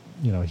rely on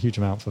a huge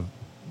amount for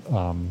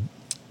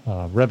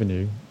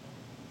revenue,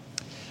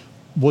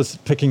 was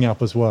picking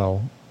up as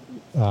well,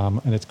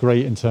 and it's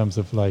great in terms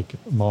of like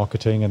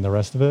marketing and the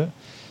rest of it.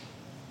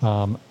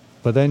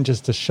 But then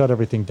just to shut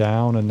everything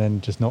down and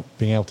then just not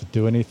being able to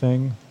do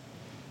anything.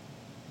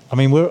 I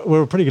mean,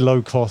 we're a pretty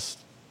low cost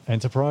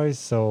enterprise,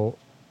 so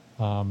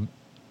I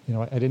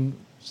didn't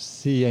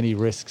see any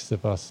risks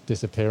of us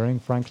disappearing,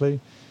 frankly.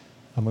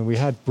 I mean, we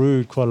had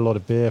brewed quite a lot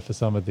of beer for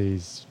some of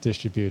these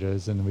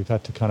distributors, and we've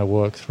had to kind of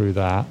work through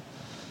that.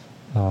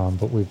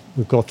 But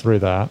we've got through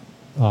that.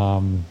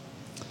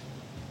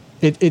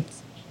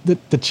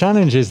 The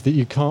challenge is that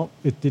you can't.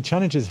 The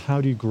challenge is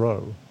how do you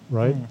grow,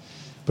 right?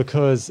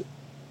 Because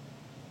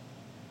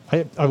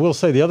I will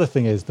say the other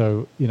thing is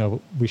though,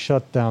 we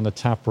shut down the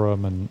tap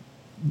room and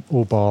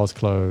all bars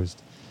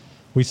closed.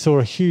 We saw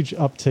a huge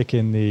uptick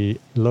in the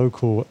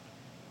local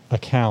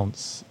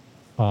accounts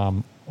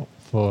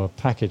for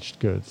packaged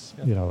goods,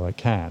 like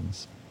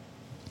cans.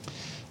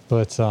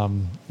 But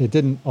it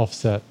didn't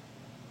offset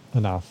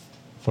enough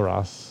for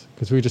us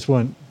because we just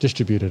weren't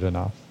distributed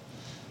enough.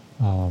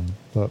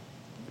 But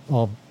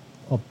our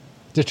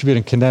distributor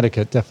in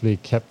Connecticut definitely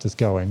kept us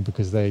going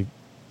because the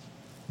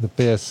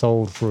beer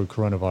sold through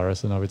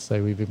coronavirus, and I would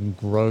say we've even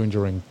grown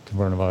during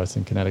coronavirus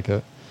in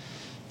Connecticut.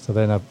 So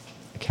then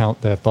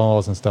their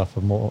bars and stuff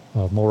are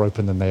more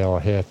open than they are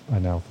here.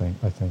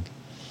 I think.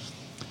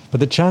 But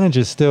the challenge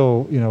is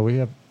still, we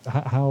have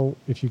how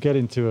if you get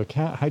into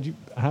account,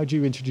 how do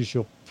you introduce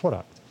your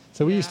product?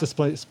 So we used to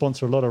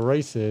sponsor a lot of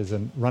races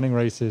and running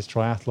races,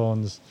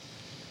 triathlons,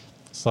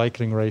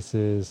 cycling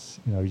races,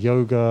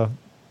 yoga.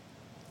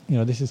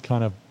 This is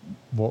kind of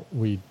what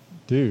we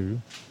do.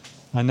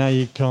 And now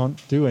you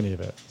can't do any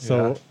of it.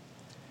 So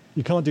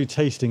you can't do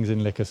tastings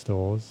in liquor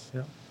stores,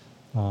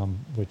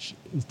 which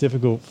is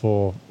difficult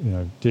for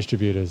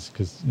distributors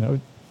because you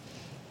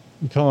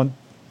can't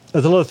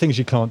there's a lot of things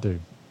you can't do.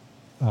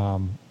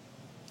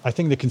 I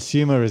think the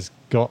consumer has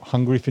got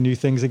hungry for new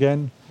things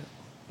again.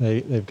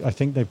 I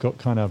think they've got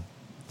kind of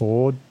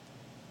bored.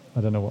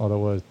 I don't know what other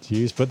word to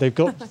use, but they've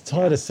got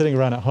tired of sitting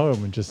around at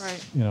home and just,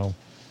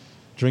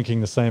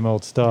 drinking the same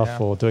old stuff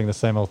or doing the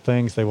same old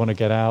things. They want to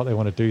get out. They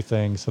want to do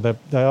things. So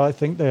I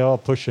think they are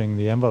pushing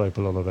the envelope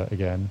a little bit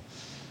again.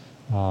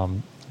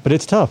 But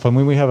it's tough. I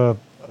mean, we have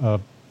a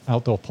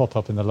outdoor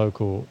pop-up in the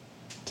local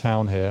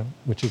town here,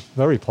 which is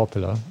very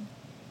popular.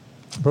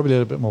 Probably a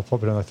little bit more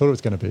popular than I thought it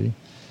was going to be.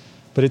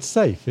 But it's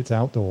safe. It's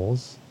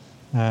outdoors.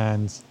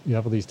 And you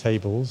have all these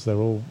tables. They're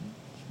all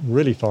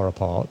really far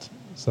apart.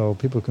 So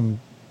people can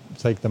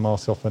take the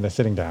mask off when they're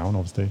sitting down,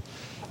 obviously.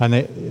 And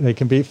they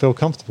can feel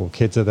comfortable.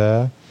 Kids are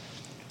there.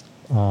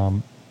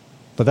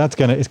 But it's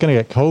going to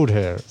get cold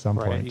here at some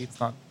point. It's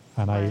not.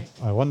 And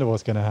I wonder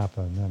what's going to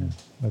happen. And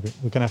maybe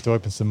we're going to have to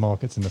open some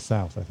markets in the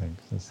south, I think.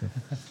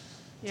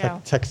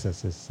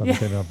 Texas is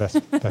something our best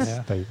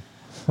state.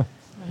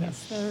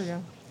 Yes, there we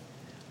go.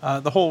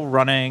 The whole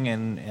running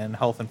and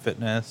health and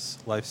fitness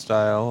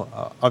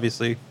lifestyle,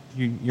 obviously,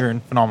 you're in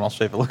phenomenal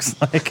shape, it looks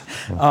like.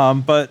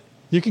 But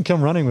you can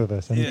come running with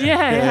us.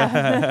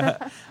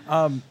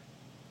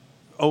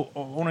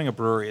 Owning a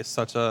brewery is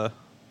such a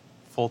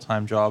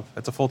full-time job.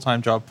 It's a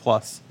full-time job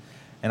plus,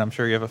 and I'm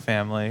sure you have a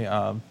family.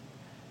 How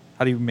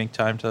do you make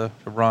time to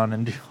run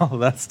and do all of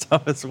that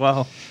stuff as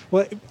well?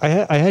 Well,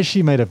 I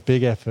actually made a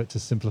big effort to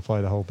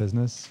simplify the whole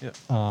business.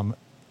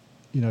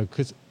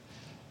 Because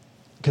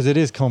it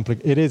is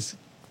complicated.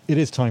 It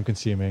is time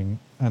consuming,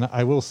 and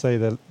I will say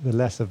that the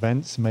less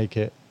events make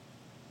it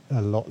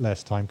a lot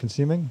less time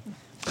consuming.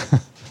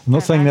 I'm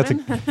not saying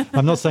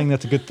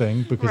that's a good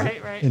thing, because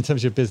in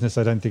terms of your business,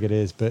 I don't think it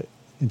is. But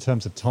in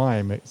terms of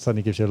time, it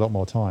suddenly gives you a lot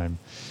more time.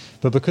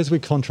 But because we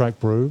contract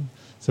brew,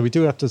 so we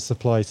do have to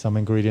supply some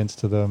ingredients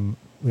to them.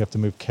 We have to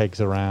move kegs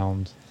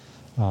around.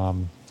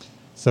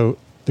 So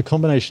the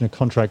combination of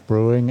contract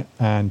brewing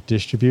and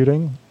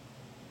distributing,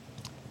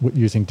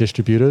 using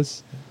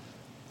distributors,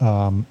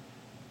 I've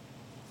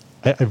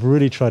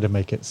really tried to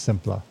make it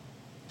simpler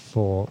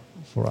for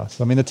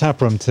us. I mean, the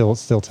tap room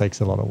still takes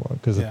a lot of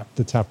work because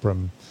the tap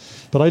room.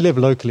 But I live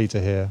locally to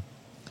here.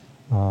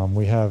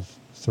 We have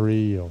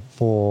 3 or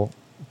 4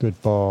 good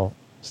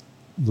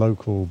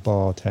local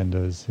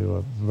bartenders who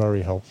are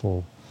very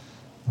helpful,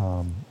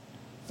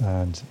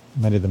 and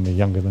many of them are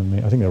younger than me.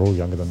 I think they're all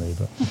younger than me,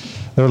 but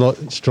they're a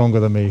lot stronger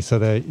than me. So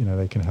they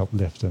can help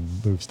lift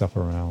and move stuff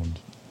around.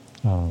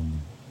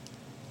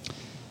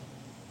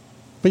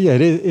 But yeah,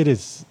 it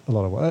is a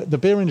lot of work. The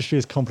beer industry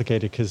is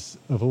complicated because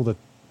of all the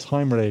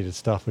time-related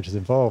stuff which is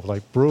involved.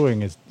 Like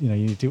brewing is, you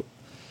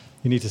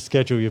need to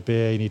schedule your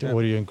beer, you need to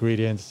order your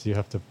ingredients, you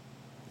have to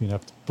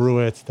brew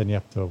it, then you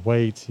have to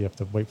wait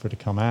for it to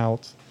come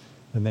out,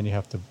 and then you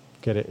have to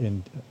get it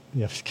in.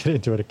 You have to get it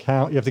into an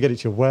account. You have to get it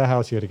to your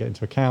warehouse. You have to get it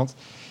into accounts.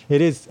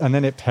 It is, and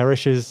then it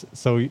perishes.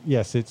 So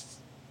yes,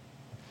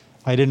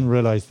 I didn't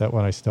realize that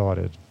when I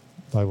started.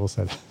 I will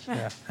say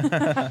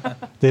that.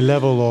 The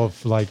level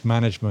of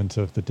management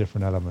of the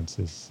different elements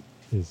is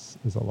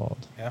a lot.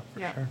 Yeah, for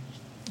sure.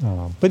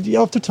 But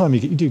after time, you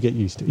do get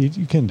used to it.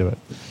 You can do it.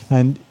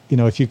 And,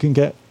 if you can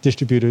get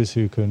distributors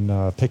who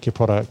can pick your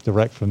product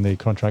direct from the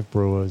contract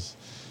brewers,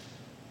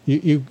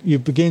 you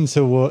begin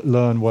to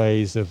learn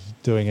ways of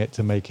doing it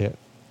to make it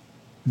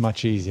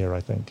much easier,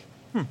 I think.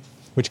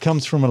 Which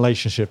comes from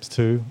relationships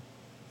too,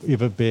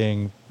 either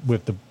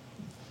with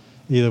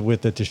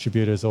the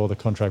distributors or the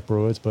contract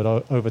brewers, but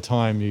over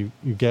time you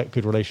get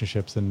good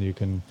relationships, and you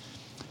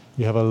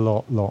have a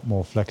lot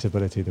more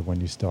flexibility than when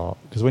you start.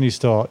 Because when you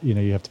start,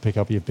 you have to pick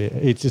up your beer.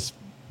 It just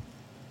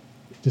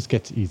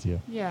gets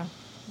easier. Yeah,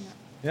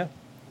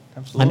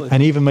 absolutely.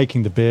 And even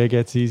making the beer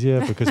gets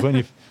easier, because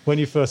when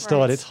you first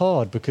start, it's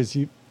hard, because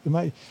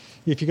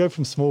if you go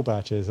from small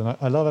batches, and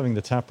I love having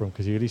the tap room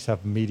because you at least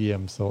have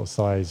medium sort of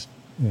size.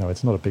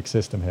 It's not a big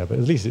system here, but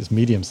at least it's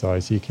medium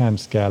size, so you can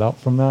scale up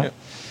from that.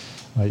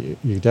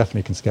 You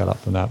definitely can scale up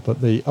from that, but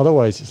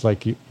otherwise it's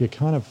like you're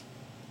kind of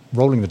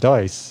rolling the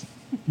dice.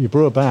 You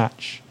brew a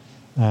batch,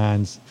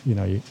 and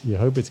you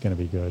hope it's going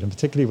to be good. And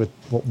particularly with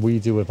what we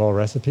do with our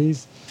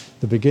recipes,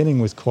 the beginning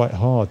was quite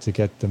hard to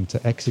get them to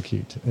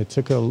execute. It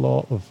took a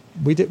lot of.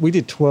 We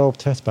did 12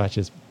 test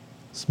batches,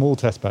 small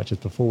test batches,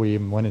 before we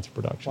even went into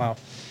production. Wow!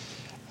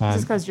 Is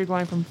this because you're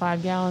going from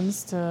 5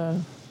 gallons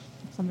to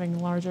something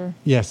larger?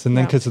 Yes, and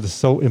then because of the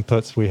salt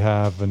inputs we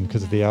have, and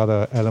because of the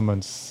other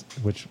elements,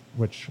 which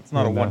it's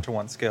not a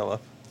 1-to-1 scale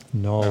up.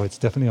 No, it's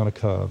definitely on a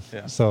curve.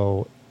 Yeah.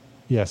 So,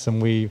 yes,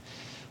 and we've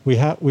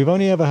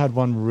only ever had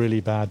one really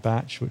bad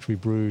batch, which we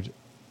brewed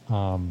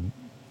in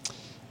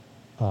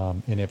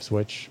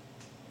Ipswich,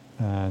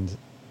 and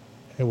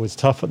it was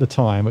tough at the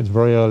time. It was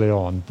very early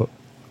on, but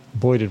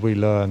boy, did we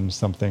learn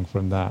something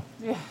from that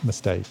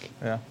mistake.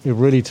 Yeah. It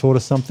really taught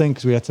us something,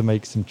 because we had to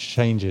make some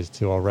changes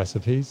to our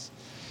recipes,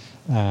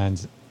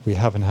 and we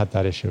haven't had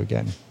that issue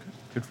again.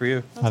 Good for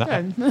you.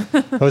 That's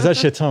good. I was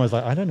actually at a time I was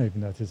like, I don't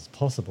even know if this is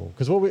possible,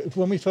 because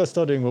when we first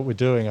started doing what we're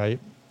doing,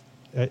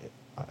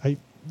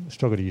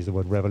 struggle to use the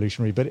word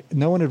revolutionary, but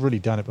no one had really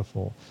done it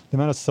before. The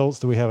amount of salts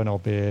that we have in our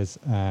beers,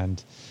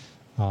 and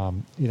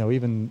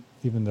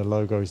even the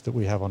logos that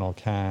we have on our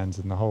cans,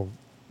 and the whole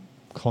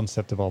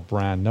concept of our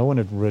brand, no one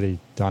had really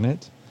done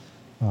it.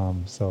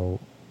 So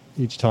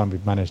each time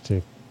we've managed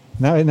to.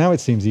 Now it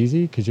seems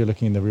easy because you're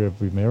looking in the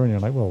rearview mirror and you're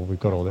like, well, we've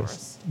got all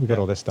this,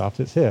 all this stuff.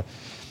 It's here.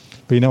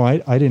 But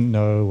I didn't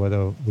know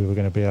whether we were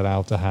going to be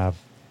allowed to have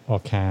our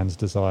cans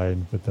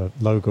designed with the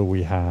logo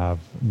we have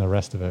and the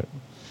rest of it.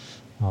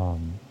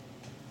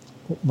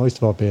 Most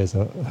of our beers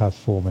have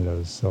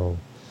formulas, so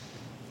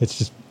it's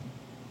just,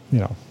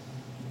 it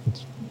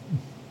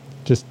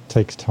just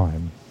takes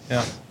time.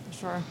 Yeah.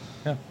 Sure.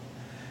 Yeah.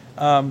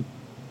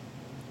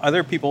 Are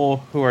there people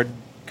who are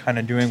kind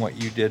of doing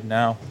what you did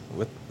now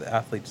with the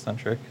athlete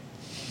centric?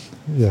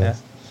 Yes. Yeah.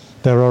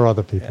 There are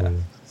other people. Yeah. Yeah.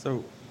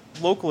 So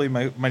locally,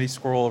 Mighty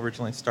Squirrel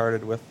originally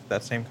started with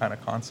that same kind of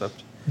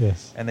concept.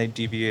 Yes. And they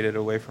deviated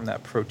away from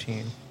that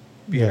protein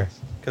beer Yes.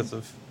 because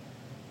of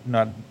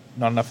not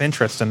enough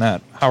interest in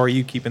that. How are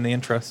you keeping the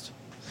interest?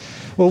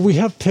 Well, we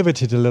have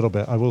pivoted a little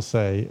bit, I will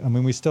say. I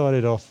mean, we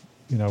started off,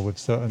 with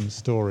certain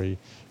story,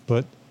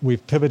 but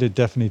we've pivoted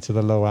definitely to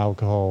the low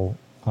alcohol,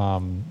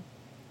 the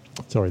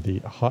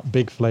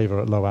big flavor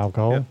at low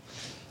alcohol.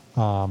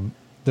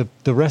 Yep.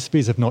 The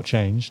recipes have not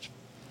changed.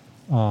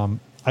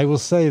 I will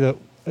say that,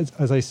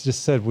 as I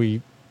just said,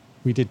 we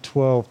did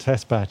 12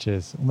 test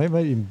batches, or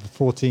maybe even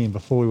 14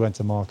 before we went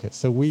to market.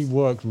 So we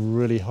worked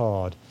really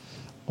hard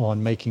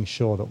on making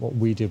sure that what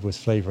we did was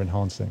flavor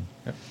enhancing.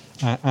 Yep.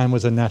 And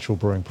was a natural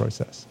brewing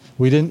process.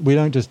 We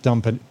don't just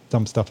dump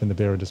stuff in the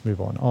beer and just move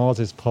on. Ours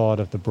is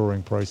part of the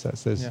brewing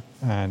processes. Yeah.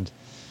 And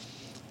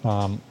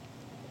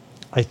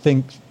I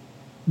think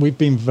we've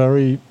been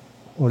or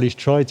at least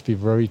tried to be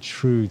very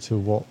true to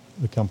what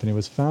the company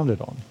was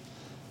founded on,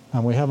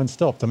 and we haven't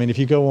stopped. I mean, if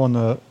you go on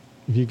on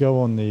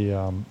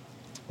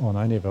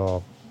any of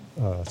our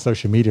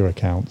social media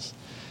accounts,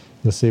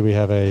 you'll see we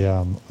have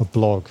a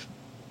blog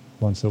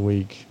once a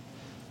week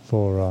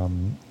for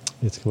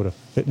it's called a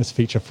Fitness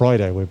Feature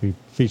Friday, where we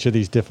feature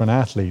these different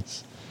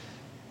athletes.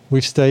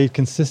 We've stayed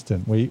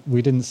consistent. We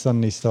didn't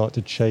suddenly start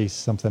to chase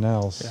something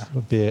else,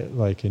 be it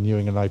like a New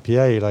England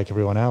IPA like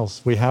everyone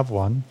else. We have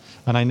one,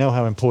 and I know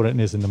how important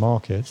it is in the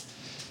market,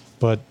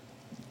 but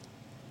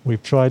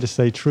we've tried to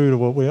stay true to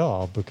what we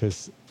are,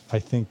 because I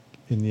think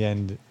in the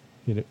end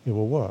it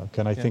will work.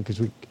 And I think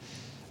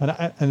and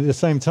at the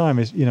same time,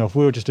 if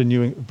we were just a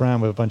new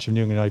brand with a bunch of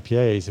New England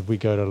IPAs, if we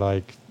go to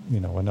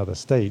another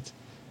state,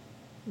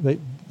 they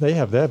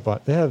have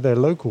their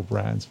local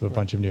brands for a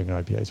bunch of New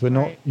England IPAs. We're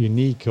not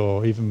unique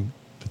or even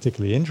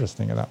particularly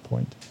interesting at that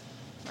point.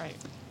 Right.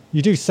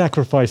 You do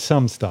sacrifice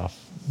some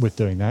stuff with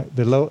doing that.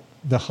 The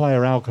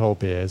higher alcohol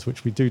beers,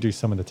 which we do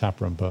some in the tap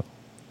room, but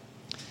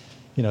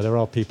there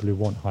are people who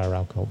want higher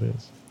alcohol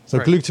beers. So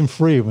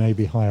gluten-free may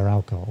be higher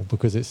alcohol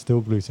because it's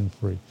still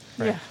gluten-free.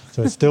 Right. Yeah.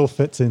 So it still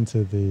fits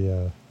into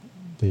the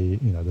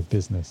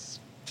business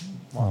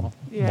model.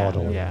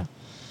 Yeah.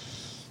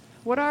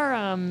 What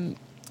are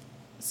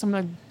some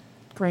of the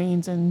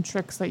grains and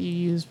tricks that you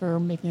use for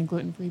making a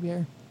gluten-free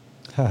beer?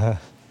 I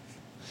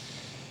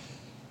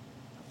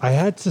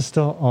had to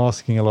start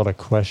asking a lot of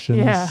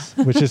questions,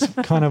 which is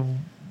kind of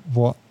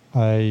what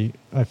I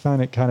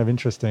found it kind of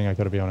interesting. I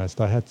got to be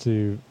honest. I had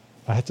to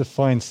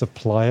find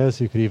suppliers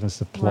who could even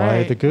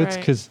supply the goods,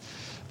 because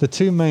the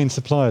two main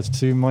suppliers,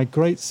 to my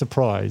great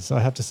surprise, I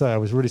have to say I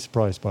was really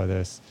surprised by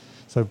this.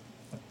 So,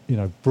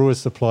 Brewers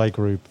Supply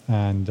Group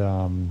and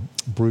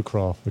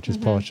Brewcraft, which is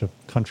part of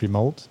Country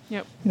Malt.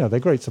 Yep. They're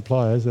great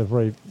suppliers. They're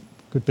very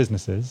good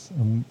businesses,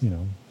 and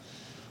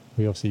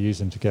we obviously use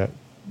them to get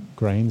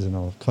grains, and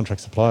our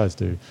contract suppliers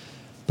do.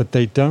 But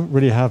they don't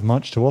really have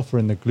much to offer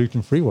in the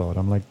gluten-free world.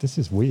 I'm like, this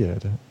is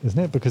weird, isn't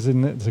it? Because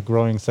it's a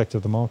growing sector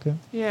of the market.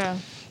 Yeah.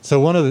 So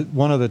one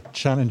of the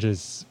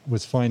challenges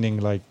was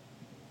finding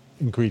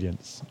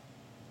ingredients.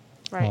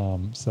 Right.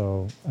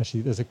 So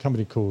actually, there's a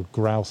company called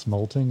Grouse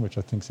Malting, which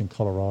I think is in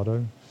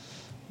Colorado,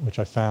 which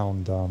I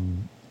found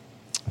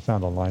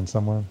online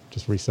somewhere,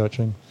 just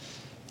researching.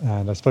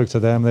 And I spoke to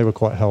them. They were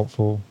quite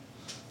helpful.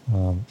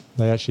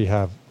 They actually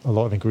have a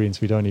lot of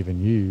ingredients we don't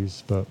even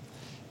use. But,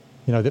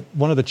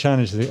 one of the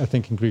challenges I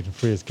think in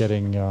gluten-free is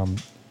getting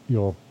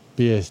your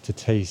beers to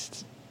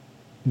taste.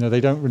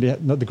 They don't really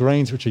the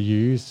grains which are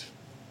used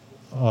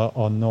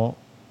are not,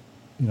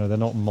 they're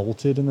not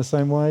malted in the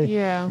same way.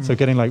 Yeah. So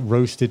getting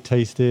roasted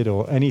tasted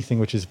or anything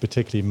which is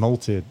particularly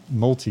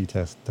malty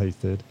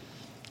tasted,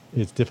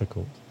 it's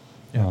difficult.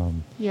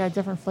 Yeah.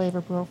 Different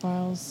flavor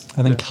profiles.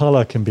 And then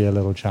color can be a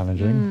little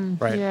challenging.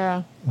 Right.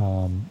 Yeah.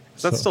 So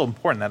that's still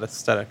important, that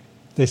aesthetic.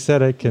 The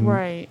aesthetic and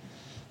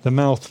the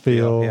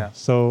mouthfeel. Yeah.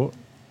 So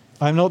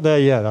I'm not there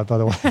yet, by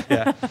the way.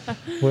 Yeah.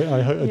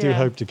 I do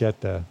hope to get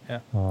there.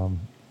 Yeah.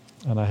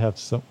 And I have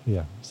So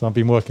I've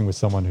been working with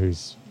someone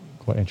who's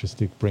quite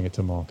interested to bring it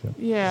to market.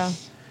 Yeah.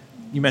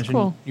 You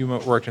mentioned you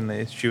worked in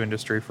the shoe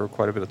industry for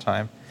quite a bit of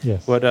time.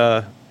 Yes. What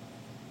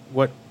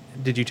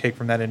did you take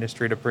from that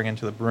industry to bring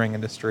into the brewing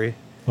industry?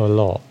 A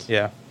lot.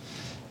 Yeah.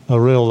 a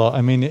real lot.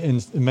 I mean,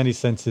 in many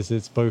senses,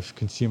 it's both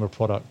consumer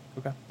product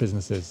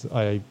businesses.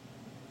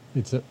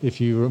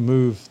 If you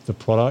remove the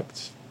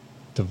product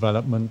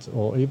development,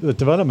 or the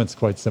development's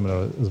quite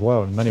similar as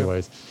well in many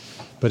ways,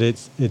 but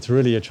it's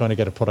really you're trying to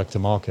get a product to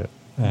market,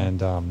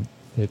 and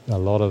a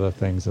lot of the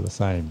things are the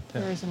same.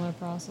 Very similar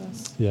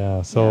process.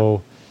 Yeah.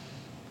 So,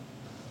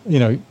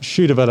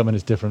 shoe development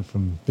is different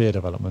from beer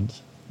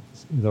development.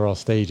 There are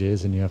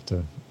stages, and you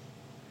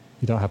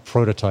don't have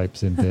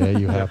prototypes in beer.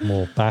 You have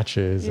more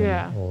batches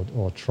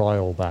or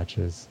trial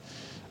batches,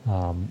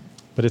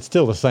 but it's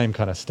still the same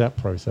kind of step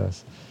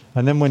process.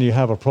 And then when you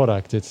have a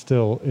product, it's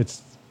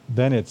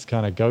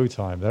kind of go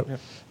time.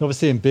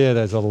 Obviously, in beer,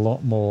 there's a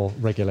lot more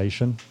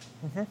regulation.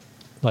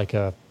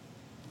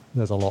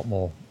 There's a lot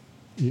more.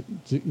 You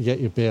get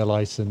your beer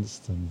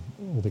licensed and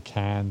all the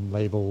can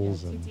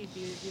labels and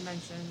TTB you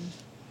mentioned.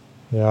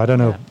 Yeah, I don't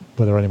know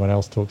whether anyone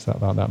else talks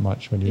about that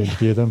much when you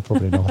interview them.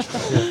 Probably not.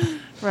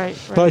 Right.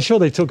 But I'm sure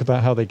they talk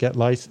about how they get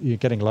you're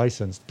getting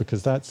licensed,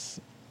 because that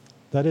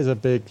is a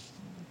big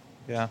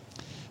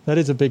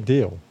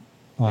deal.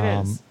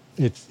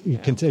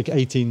 It can take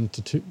 18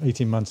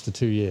 months to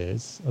 2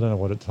 years. I don't know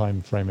what a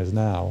time frame is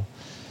now.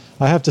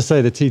 I have to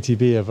say the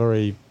TTB are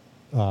very.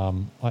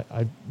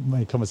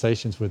 My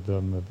conversations with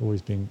them have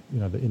always been,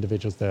 the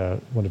individuals there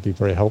want to be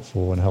very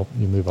helpful and help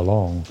you move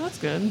along. That's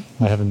good.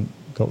 I haven't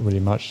got really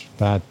much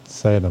bad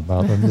saying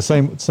about them. The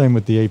same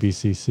with the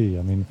ABCC.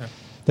 I mean,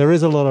 there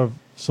is a lot of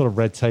sort of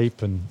red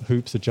tape and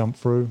hoops to jump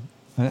through,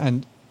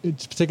 and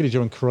it's particularly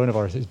during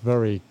coronavirus, it's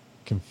very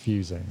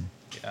confusing.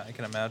 Yeah, I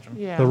can imagine.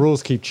 Yeah. The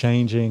rules keep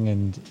changing,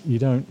 and you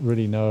don't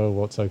really know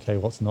what's okay,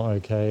 what's not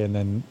okay, and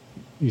then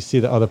you see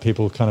that other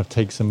people kind of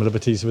take some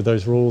liberties with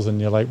those rules, and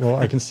you're like, well,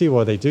 I can see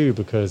why they do,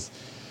 because,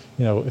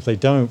 if they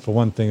don't, for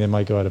one thing, they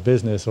might go out of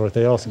business, or if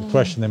they ask a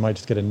question, they might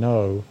just get a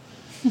no.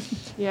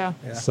 Yeah.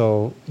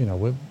 So,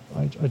 I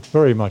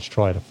very much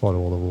try to follow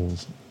all the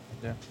rules.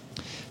 Yeah.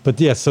 But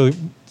yeah, so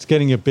it's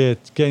getting your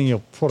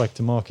product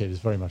to market is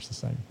very much the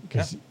same,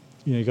 because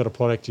you got a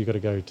product, you got to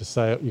go to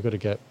sale, you got to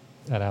get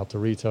that out to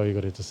retail, you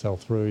got to sell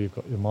through, you've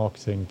got your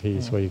marketing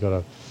piece where you got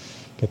to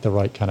get the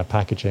right kind of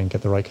packaging,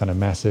 get the right kind of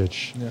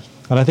message. Yeah.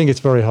 And I think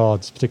it's very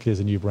hard, particularly as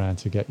a new brand,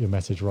 to get your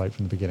message right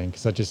from the beginning,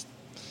 because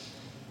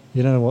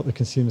you don't know what the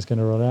consumer's going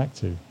to react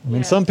to. I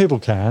mean, some people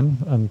can,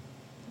 and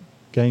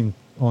game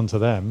on to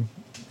them.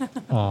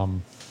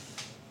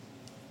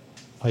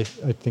 I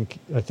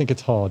think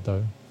it's hard,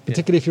 though,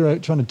 particularly if you're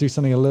trying to do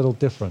something a little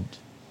different.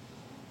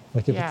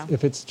 Like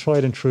if it's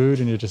tried and true,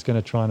 and you're just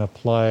going to try and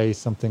apply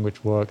something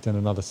which worked in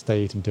another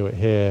state and do it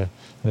here,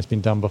 and it's been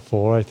done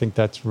before, I think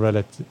that's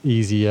relatively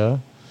easier.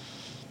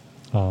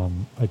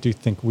 I do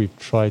think we've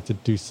tried to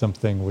do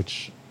something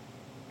which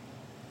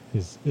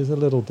is a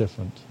little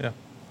different. Yeah,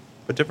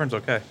 but different's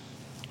okay.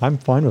 I'm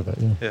fine with it.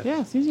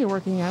 Yeah, it seems you're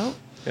working out.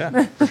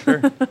 Yeah, for sure.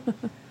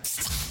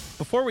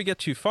 Before we get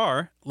too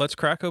far, let's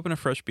crack open a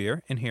fresh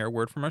beer and hear a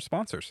word from our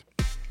sponsors.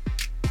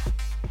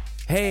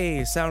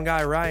 Hey, Sound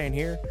Guy Ryan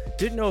here.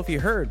 Didn't know if you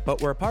heard,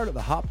 but we're a part of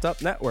the Hopped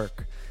Up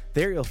Network.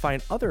 There you'll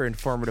find other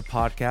informative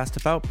podcasts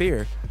about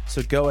beer.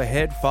 So go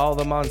ahead, follow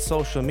them on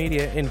social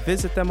media, and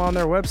visit them on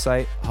their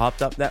website,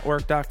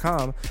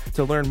 hoppedupnetwork.com,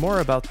 to learn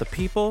more about the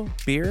people,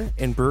 beer,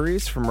 and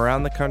breweries from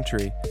around the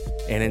country.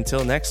 And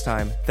until next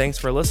time, thanks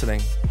for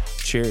listening.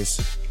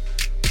 Cheers.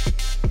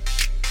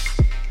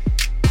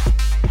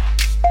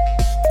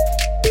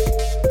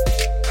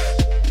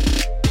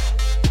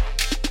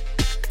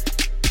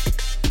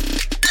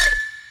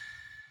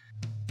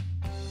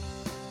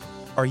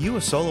 Are you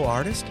a solo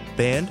artist,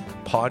 band,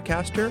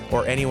 podcaster,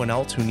 or anyone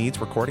else who needs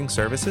recording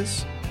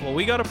services? Well,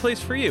 we got a place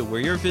for you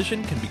where your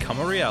vision can become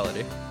a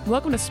reality.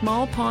 Welcome to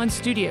Small Pond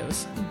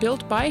Studios,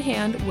 built by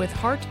hand with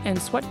heart and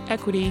sweat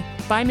equity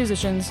by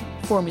musicians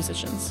for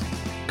musicians.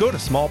 Go to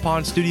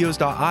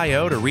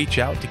smallpondstudios.io to reach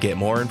out to get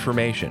more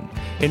information.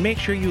 And make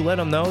sure you let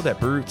them know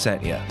that Brute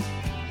sent you.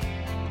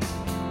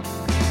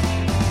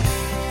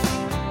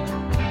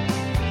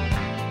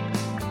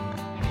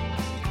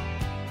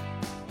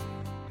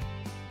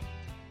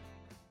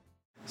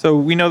 So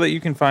we know that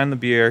you can find the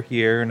beer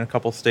here in a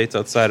couple states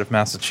outside of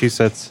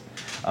Massachusetts.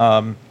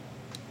 I'm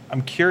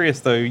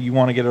curious, though, you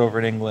want to get it over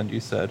in England, you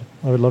said.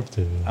 I would love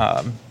to.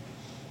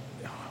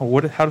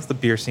 How does the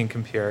beer scene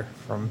compare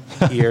from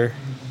here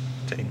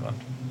to England?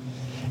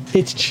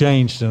 It's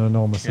changed an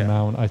enormous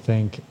amount, I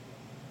think.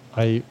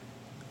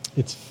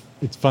 It's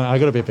fun. I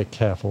got to be a bit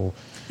careful,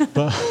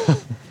 but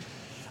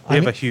we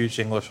have a huge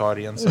English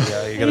audience,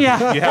 so you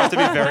have to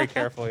be very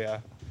careful. Yeah,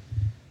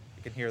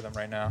 you can hear them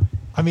right now.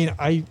 I mean,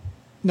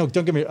 no,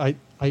 don't get me.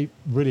 I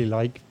really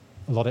like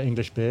a lot of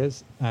English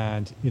beers,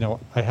 and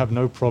I have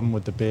no problem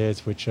with the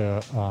beers which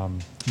are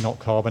not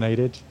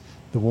carbonated.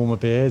 The warmer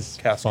beers,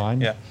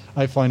 fine. Yeah.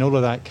 I find all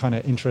of that kind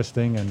of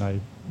interesting, and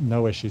I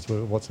no issues with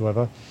it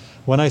whatsoever.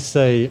 When I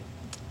say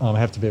I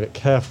have to be a bit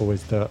careful,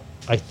 is that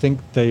I think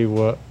they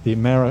were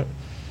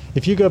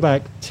if you go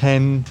back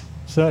 10,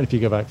 certainly if you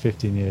go back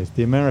 15 years,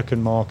 the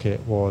American market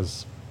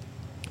was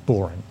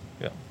boring.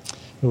 Yeah.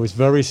 it was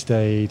very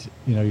staid.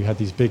 You know, you had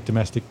these big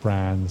domestic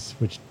brands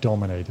which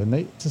dominate, and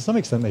they, to some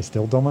extent, they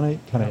still dominate.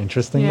 Kind of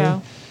interestingly,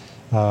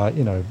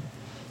 you know,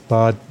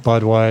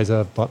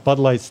 Budweiser, Bud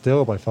Light's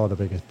still by far the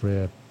biggest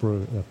beer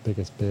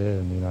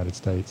in the United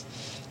States,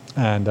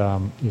 and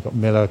you've got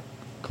Miller,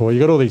 Coors.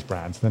 You've got all these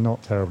brands. They're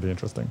not terribly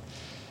interesting.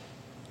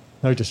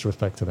 No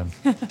disrespect to them.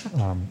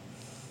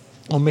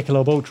 Or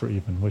Michelob Ultra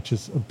even, which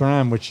is a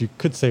brand which you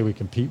could say we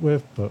compete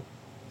with, but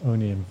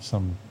only in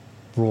some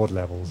broad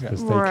levels,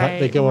 because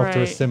they go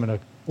after a similar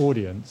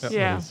audience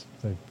as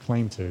they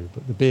claim to,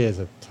 but the beers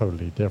are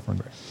totally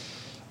different.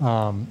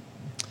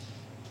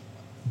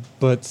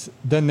 But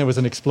then there was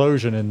an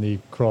explosion in the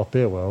craft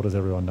beer world, as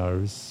everyone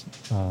knows,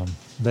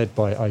 led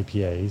by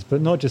IPAs,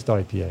 but not just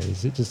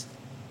IPAs. It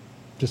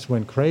just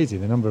went crazy.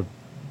 The number of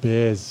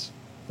beers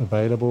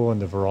available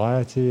and the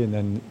variety, and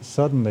then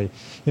suddenly,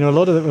 you know, a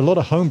lot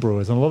of home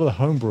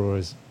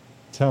brewers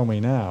tell me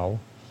now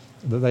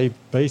that they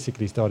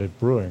basically started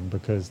brewing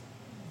because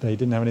they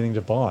didn't have anything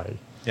to buy.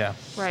 Yeah,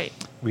 right.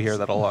 We hear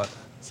that a lot.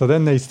 So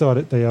then they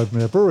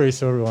opened a brewery,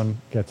 so everyone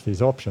gets these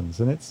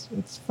options, and it's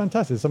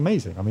fantastic. It's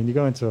amazing. I mean, you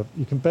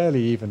can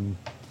barely even,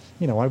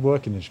 you know, I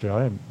work in the industry.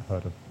 I haven't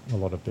heard of a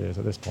lot of beers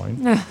at this point.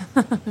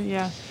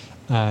 Yeah.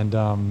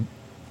 And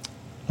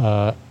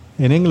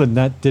in England,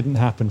 that didn't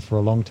happen for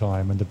a long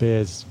time, and the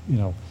beers, you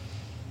know,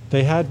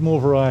 they had more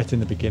variety in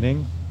the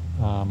beginning,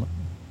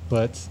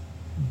 but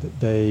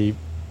they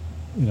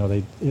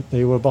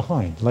were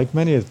behind, like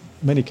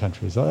many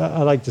countries.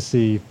 I like to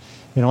see,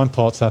 you know, I'm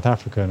part South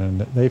African,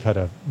 and they've had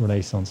a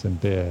renaissance in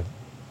beer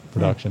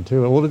production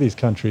too. All of these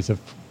countries the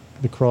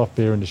craft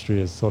beer industry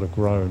has sort of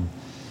grown,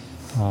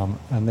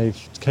 and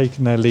they've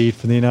taken their lead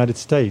from the United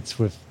States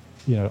with,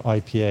 you know,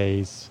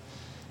 IPAs.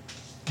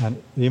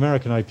 And the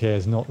American IPA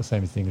is not the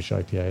same as the English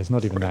IPA. It's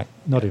not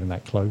even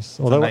that close.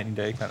 Although night and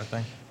day kind of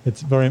thing.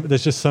 It's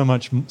there's just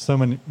many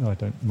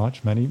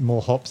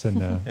more hops in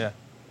there. Yeah.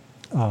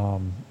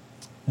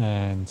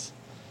 And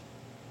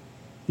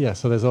yeah,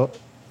 so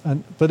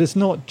but it's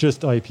not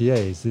just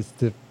IPAs. It's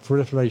the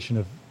proliferation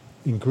of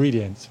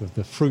ingredients with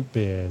the fruit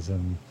beers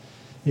and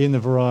in the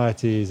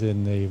varieties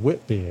in the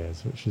wit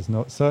beers, which is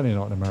certainly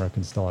not an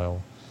American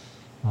style.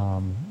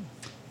 And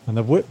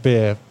the wit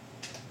beer,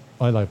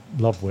 I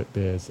love wit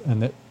beers,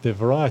 and the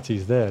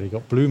varieties there. You've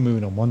got Blue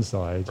Moon on one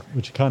side,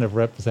 which kind of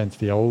represents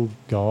the old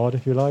guard,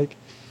 if you like,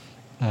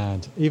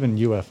 and even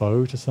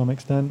UFO to some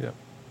extent. Yep.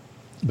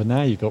 But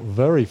now you've got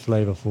very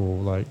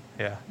flavorful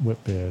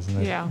wit beers, and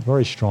they're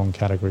very strong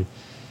category.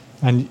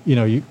 And you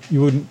know, you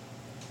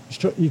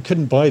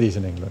couldn't buy these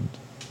in England,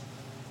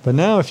 but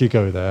now if you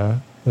go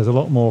there, there's a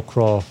lot more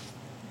craft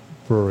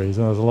breweries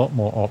and there's a lot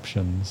more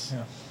options.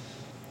 Yeah.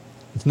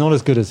 It's not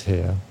as good as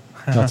here.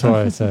 That's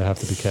why I say I have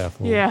to be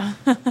careful. Yeah.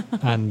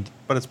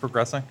 But it's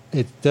progressing.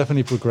 It's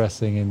definitely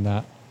progressing in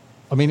that.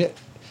 I mean, at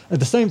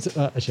the same.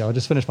 Actually, I'll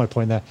just finish my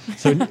point there.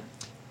 So,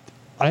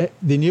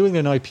 the New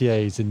England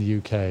IPAs in the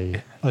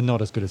UK are not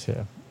as good as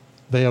here.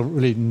 They are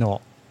really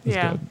not as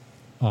good.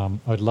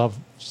 I'd love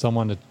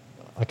someone to.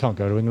 I can't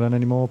go to England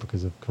anymore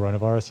because of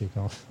coronavirus. You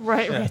can't.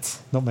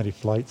 Right. Not many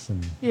flights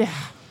and. Yeah.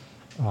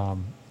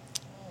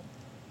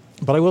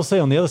 But I will say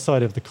on the other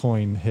side of the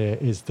coin here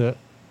is that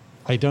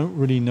I don't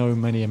really know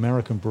many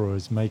American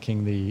brewers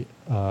making the,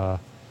 a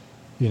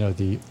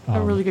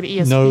really good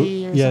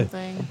ESB or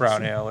something. A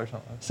brown ale or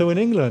something. So in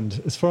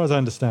England, as far as I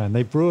understand,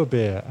 they brew a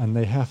beer and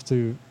they have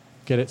to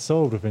get it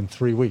sold within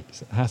 3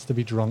 weeks. It has to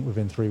be drunk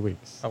within 3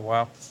 weeks. Oh,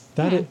 wow.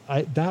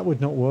 That would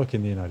not work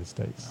in the United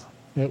States.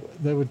 There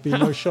would be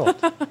no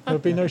shot. There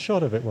would be no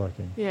shot of it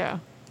working. Yeah.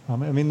 I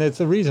mean, there's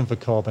a reason for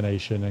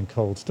carbonation and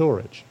cold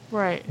storage.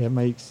 Right.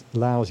 It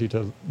allows you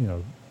to, you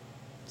know,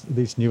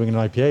 these New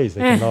England IPAs,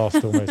 they can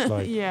last almost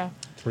like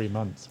 3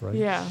 months, right?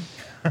 Yeah.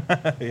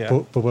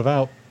 But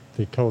without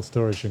the cold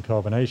storage and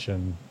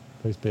carbonation,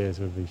 those beers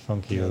would be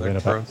funky in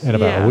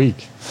about a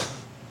week.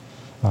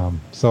 But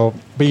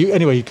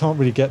you can't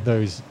really get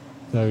those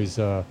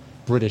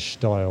British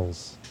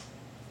styles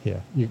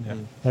here.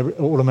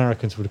 All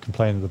Americans would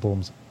complain that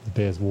the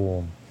beer's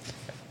warm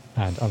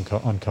and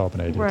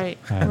uncarbonated, right?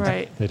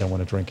 And they don't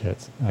want to drink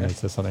it, and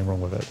there's something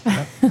wrong with it.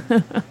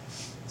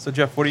 So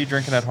Jeff, what are you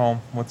drinking at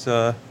home? What's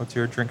your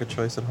drink of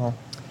choice at home?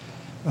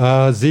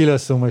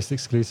 Zealous almost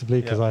exclusively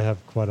because I have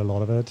quite a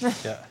lot of it.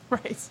 Yeah,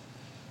 right.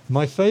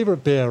 My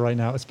favorite beer right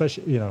now,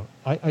 especially, you know,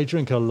 I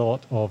drink a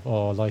lot of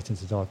our light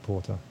into dark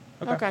porter.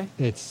 Okay.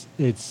 It's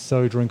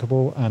so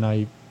drinkable, and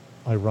I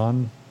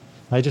run.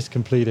 I just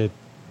completed.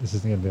 This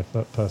isn't going to be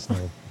a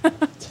personal,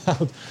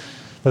 but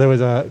there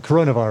was a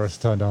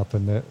coronavirus turned up,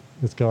 and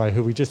this guy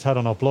who we just had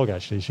on our blog.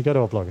 Actually, you should go to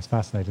our blog. It's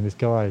fascinating. This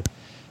guy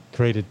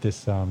created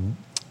this.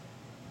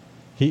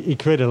 He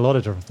created a lot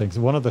of different things.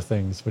 One of the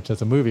things, which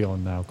there's a movie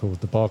on now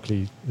called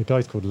the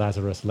guy's called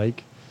Lazarus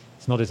Lake.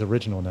 It's not his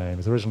original name.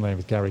 His original name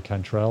is Gary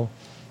Cantrell.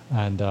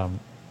 And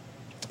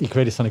he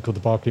created something called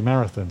the Barkley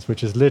Marathons,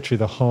 which is literally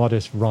the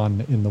hardest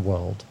run in the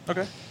world.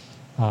 Okay.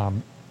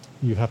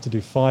 You have to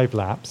do 5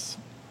 laps.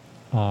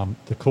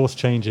 The course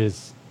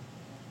changes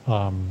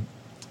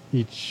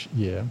each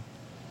year.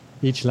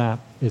 each lap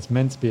is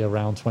meant to be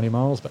around 20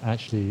 miles, but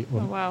actually,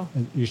 wow.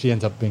 it usually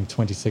ends up being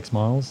 26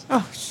 miles.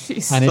 Oh,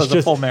 jeez. And So it's it's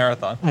a full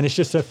marathon. And it's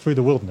just through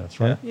the wilderness,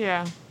 right?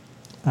 Yeah.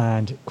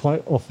 And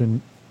quite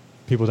often,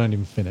 people don't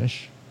even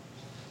finish.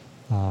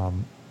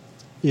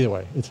 Either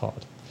way, it's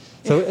hard.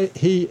 So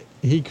he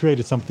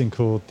created something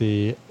called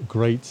the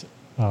Great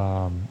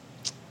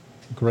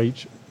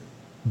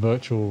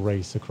Virtual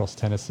Race Across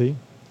Tennessee,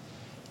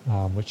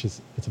 which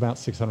it's about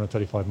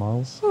 635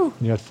 miles. Whew.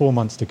 And you had 4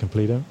 months to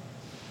complete it.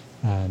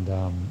 And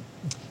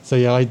so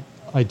yeah,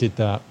 I did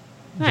that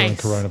during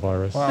Nice.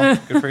 coronavirus. Wow,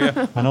 good for you.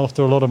 And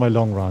after a lot of my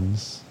long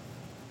runs,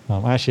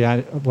 what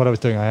I was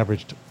doing, I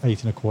averaged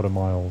 8.25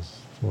 miles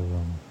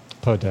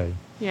per day.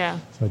 Yeah.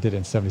 So I did it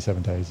in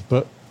 77 days.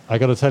 But I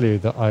got to tell you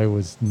that I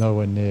was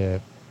nowhere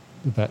near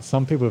that.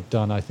 Some people have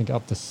done, I think,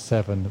 up to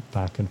 7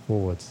 back and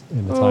forwards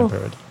in the time Oof.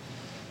 period.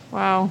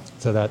 Wow.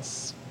 So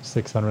that's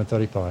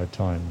 635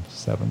 times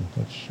 7,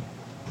 which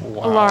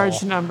Wow. A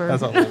large number.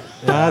 That's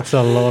that's a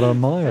a, lot of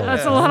miles.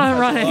 That's a lot of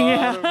running. lot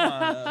Yeah. of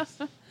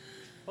miles.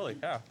 Holy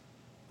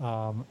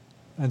cow.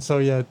 And so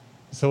yeah,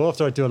 so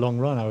after I do a long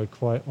run, I would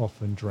quite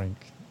often drink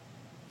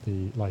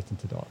the Light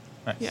into Dark.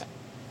 Nice. Yeah.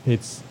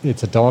 It's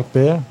a dark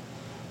beer,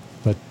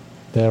 but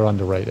they're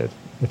underrated.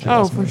 If you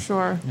Oh, ask for me.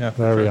 sure. Yeah, for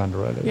Very sure.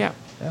 underrated. Yeah.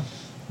 Yeah,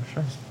 for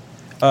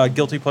sure.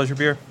 Guilty pleasure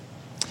beer?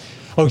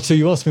 Oh, so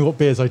you asked me what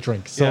beers I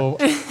drink. So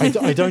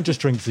I don't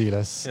just drink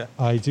Zealous. Yeah.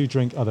 I do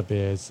drink other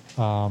beers.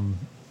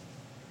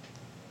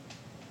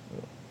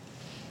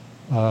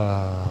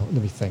 Let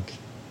me think.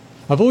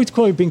 I've always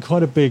been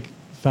quite a big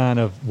fan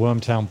of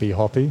Wormtown Bee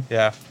Hoppy.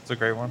 Yeah, it's a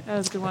great one. That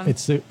was a good one.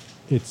 It's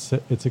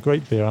a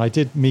great beer. I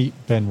did meet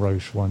Ben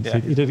Roche once. Yeah.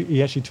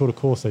 He actually taught a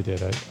course I did.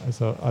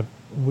 So I've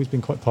always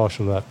been quite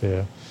partial to that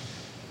beer.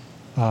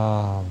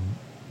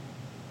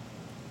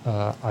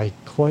 I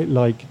quite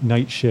like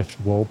Night Shift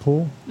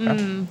Whirlpool.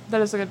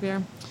 That is a good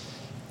beer.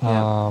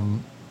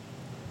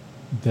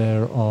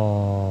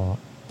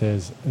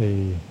 There's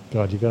a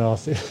God. You're gonna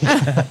ask it.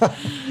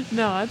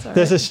 No, that's all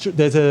right.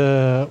 There's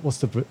a what's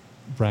the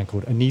brand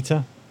called?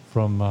 Anita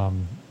from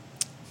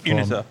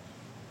Unita.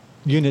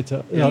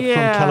 Unita Yeah.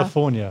 from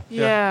California.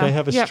 Yeah. They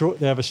have a Yep.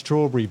 they have a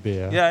strawberry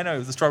beer. Yeah, I know. It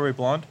was the strawberry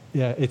blonde.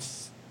 Yeah,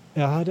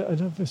 I don't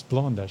know if it's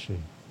blonde actually.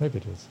 Maybe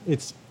it is.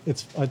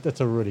 That's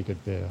a really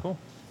good beer. Cool.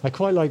 I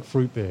quite like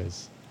fruit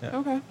beers. Yeah.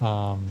 Okay.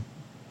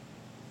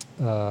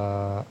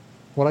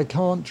 What I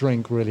can't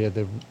drink really are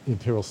the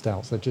imperial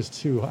stouts. They're just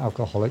too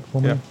alcoholic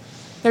for me. Yeah.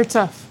 They're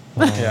tough.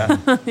 Yeah.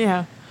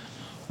 Yeah.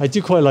 I do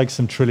quite like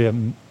some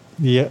Trillium,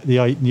 the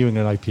New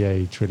England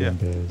IPA Trillium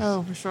beers.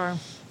 Oh, for sure.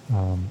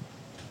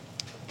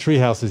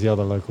 Treehouse is the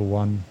other local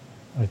one.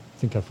 I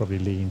think I probably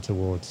lean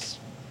towards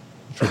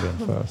Trillium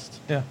first.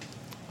 Yeah.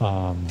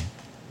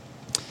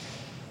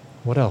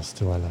 What else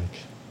do I like?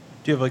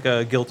 Do you have like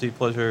a guilty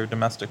pleasure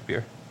domestic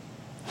beer?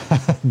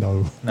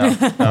 No. No.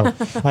 No.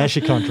 I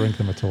actually can't drink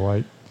them at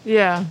all.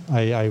 Yeah.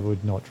 I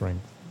would not drink.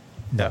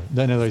 No. Yeah.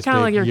 None of those Kind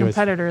of like big your US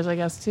competitors, I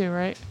guess, too,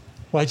 right?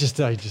 Well,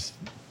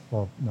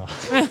 well, no.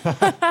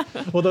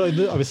 Although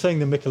I was saying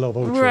the Michelob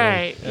Ultra.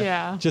 Right.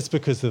 Yeah. Just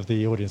because of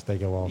the audience they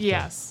go after.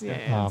 Yes. Yeah.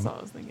 That's all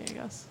I was thinking,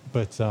 I guess.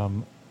 But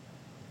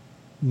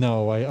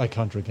no, I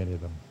can't drink any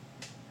of them.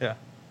 Yeah.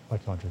 I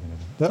can't drink any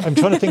of them. I'm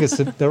trying to think of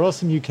some, there are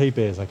some UK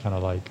beers I kind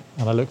of like,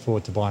 and I look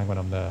forward to buying when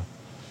I'm there.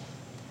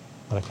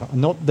 But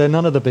they're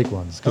none of the big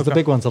ones, because the Okay.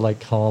 big ones are like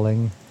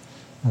Carling,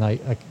 and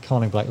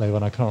Carling Black Label,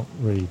 and I can't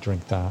really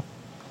drink that.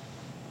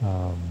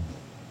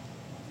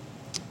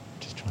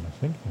 Just trying to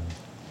think now.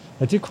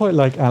 I do quite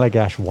like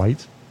Allagash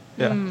White.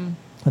 Yeah.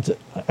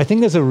 I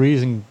think there's a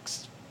reason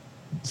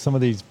some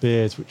of these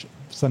beers which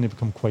suddenly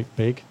become quite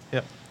big,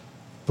 Yeah.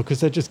 because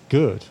they're just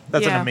good.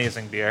 That's Yeah. an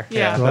amazing beer.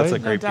 Yeah. That's a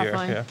Right? great No, beer.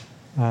 definitely. Yeah.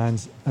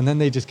 And then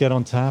they just get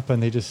on tap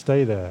and they just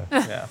stay there.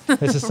 Yeah.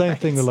 It's the same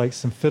thing with Right. like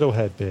some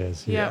Fiddlehead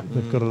beers. here. Yeah.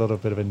 They've got a little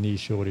bit of a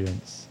niche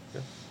audience.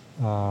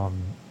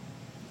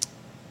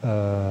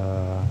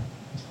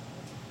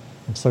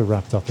 I'm so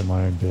wrapped up in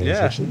my own beers. Yeah.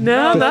 Actually.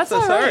 No, No, that's that's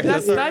all all right. right.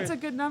 That's That's all that's right.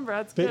 a good number.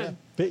 That's Bit, good.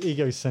 bit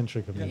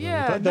egocentric of me, really.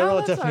 Yeah, But there no, are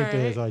that's definitely all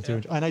beers right. I do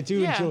enjoy. And I do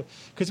Yeah. enjoy,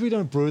 because we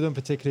don't brew them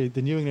particularly,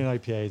 the New England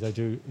IPAs I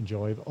do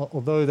enjoy.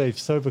 Although they've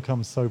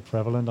become so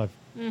prevalent, I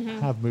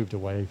have moved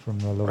away from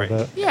them a little Right.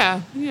 bit.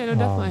 Yeah. Yeah. No,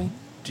 definitely.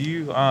 Do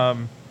you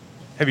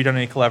have you done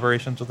any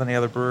collaborations with any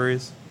other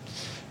breweries?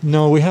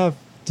 No, we have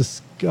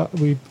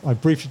I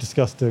briefly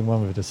discussed doing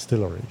one with a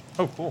distillery.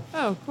 Oh, cool.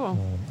 Oh, cool.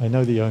 I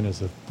know the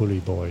owners of Bully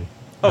Boy.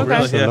 Oh, Okay.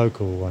 really? It's a Yeah.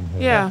 local one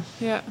here. Yeah.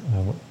 Yeah.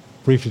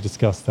 Briefly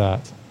discussed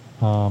that.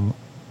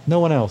 No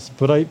one else,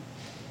 but I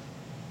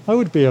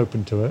would be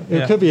open to it. It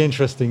Yeah. could be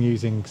interesting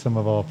using some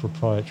of our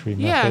proprietary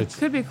Yeah. It methods.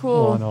 could be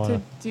cool on to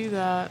it. do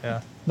that.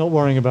 Yeah. Not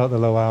worrying about the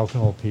low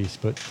alcohol piece,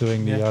 but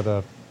doing the Yeah.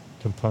 other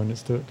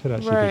components to it could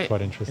actually be Right.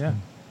 quite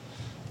interesting.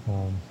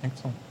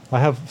 Excellent. I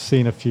have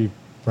seen a few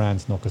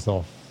brands knock us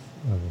off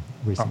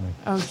recently.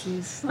 Oh,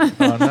 jeez.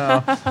 Oh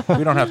no,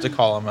 we don't have to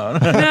call them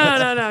out.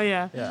 no.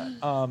 Yeah.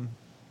 Yeah.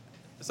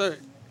 So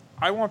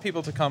I want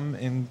people to come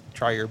and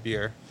try your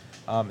beer.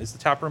 Is the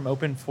tap room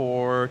open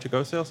for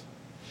to-go sales?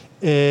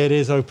 It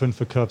is open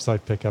for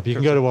curbside pickup. You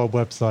can go to our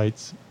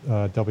website,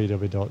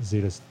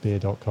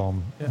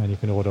 www.zealousbeer.com, and you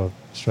can order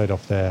straight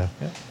off there.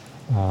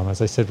 Yeah.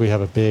 As I said, we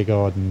have a beer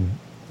garden.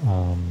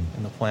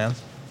 In the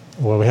plans.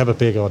 Well, we have a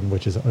beer garden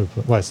which is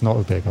open. Well, it's not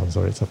a beer garden,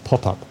 sorry. It's a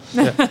pop-up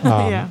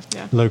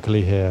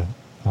locally here.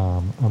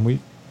 And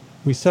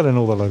we sell in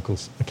all the local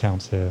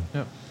accounts here.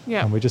 Yeah.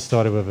 Yeah. And we just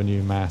started with a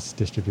new mass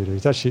distributor.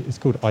 It's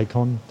called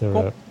Icon.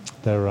 They're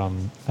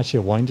actually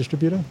a wine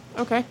distributor.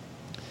 Okay.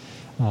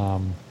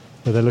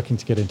 But they're looking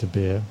to get into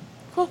beer.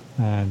 Cool.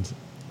 And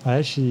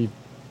the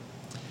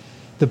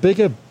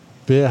bigger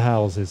beer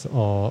houses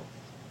are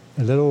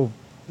a little,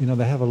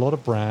 they have a lot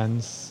of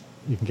brands.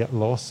 You can get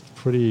lost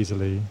pretty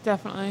easily.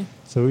 Definitely.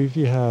 So if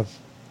you have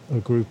a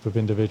group of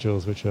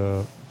individuals which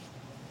you're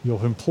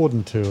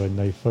important to and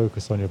they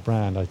focus on your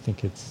brand, I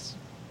think it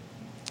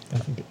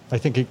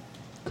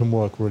can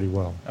work really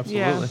well.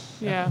 Absolutely.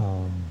 Yeah.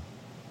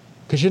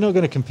 Because you're not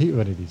going to compete with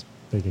any of these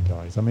bigger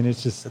guys. I mean,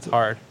 it's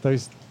hard.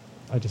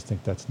 I just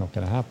think that's not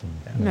going to happen.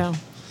 Yeah. No.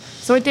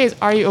 So what days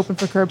are you open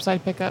for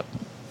curbside pickup?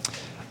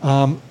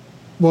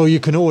 Well, you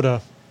can order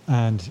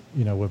and,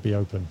 we'll be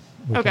open.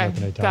 We can Okay.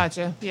 open anytime.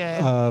 Gotcha.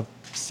 Yeah.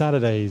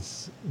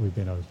 Saturdays, we've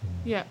been open.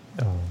 Yeah.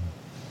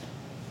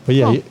 But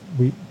yeah,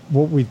 Cool.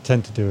 what we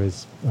tend to do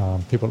is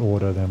people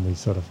order, then we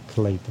sort of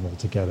collate them all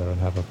together and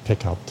have a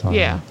pickup time.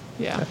 Yeah.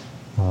 Yeah.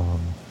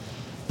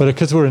 But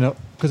because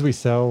we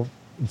sell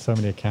in so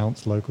many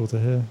accounts local to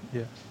here,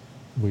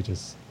 we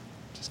just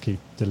keep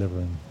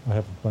delivering. I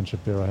have a bunch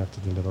of beer I have to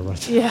deliver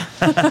right now. Yeah.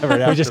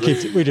 we just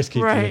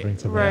keep delivering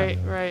to them.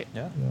 Right.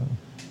 Yeah.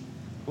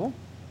 Cool.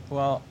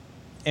 Well,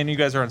 and you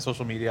guys are on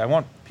social media. I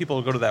want people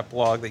to go to that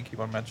blog that you keep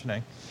on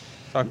mentioning.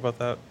 Talk about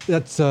that.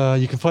 That's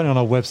you can find it on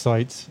our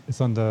website.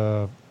 It's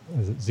under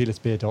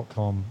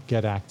zealousbeer.com.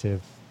 Get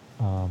active.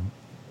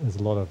 There's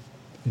a lot of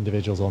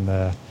individuals on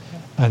there,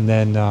 and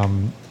then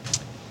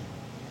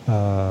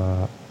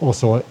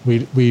also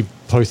we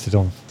posted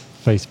on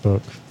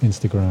Facebook,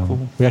 Instagram.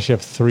 Cool. We actually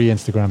have 3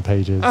 Instagram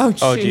pages. Oh,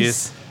 Oh, jeez.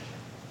 geez.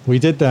 We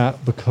did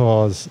that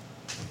because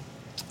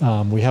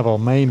we have our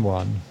main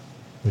one,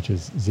 which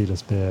is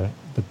Zealous Beer,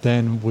 but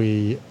then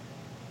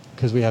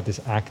because we have this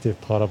active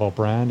part of our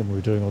brand and we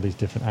were doing all these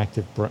different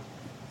active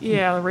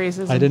Yeah, the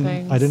races I and didn't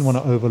things. I didn't want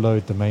to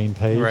overload the main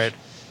page. Right.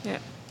 Yeah.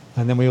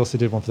 And then we also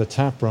did one for the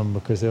tap room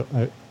because if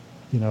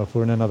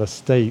we're in another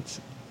state,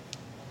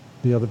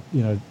 the other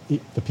the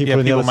people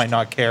in the other might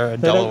not care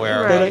in they don't-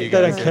 Delaware Right. about they you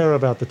don't guys. care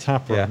about the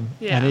tap Yeah. room,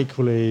 Yeah. and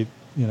equally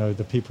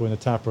the people in the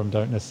tap room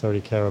don't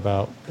necessarily care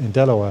about in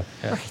Delaware.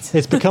 Yeah. Right.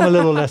 It's become a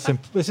little less.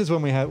 This is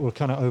when we're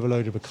kind of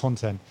overloaded with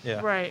content.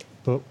 Yeah. Right.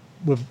 But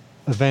with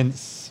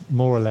events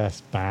more or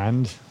less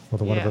banned, for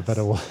the want of a Yes.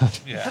 better word,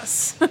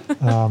 Yes.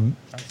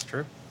 That's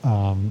true.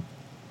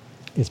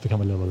 it's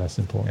become a little less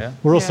important. Yeah.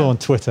 We're also Yeah. on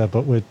Twitter,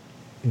 but we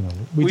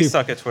We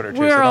suck at Twitter too.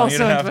 We're so don't also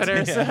even on have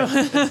Twitter, To, so-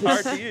 it's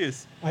hard to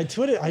use.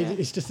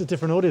 It's just a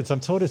different audience. I'm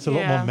told it's a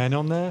lot Yeah. more men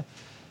on there,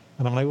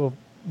 and I'm like, well,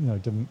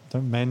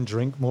 don't men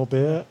drink more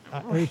beer?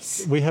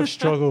 We have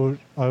struggled.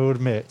 I will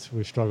admit,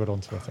 we've struggled on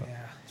Twitter. Yeah.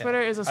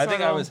 Twitter is a I think I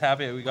struggle. was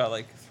happy we got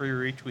like 3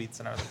 retweets,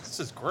 and I was like, "This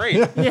is great."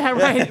 Yeah.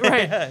 Right.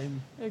 Right. Yeah,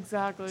 and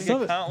Exactly. you Some-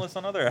 get countless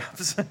on other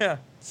apps. Yeah.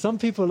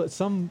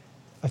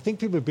 I think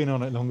people who've been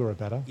on it longer are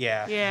better.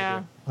 Yeah.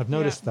 Yeah. I've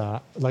noticed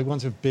that. Like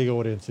ones with big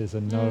audiences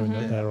are known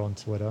that they're on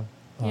Twitter.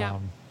 Yeah.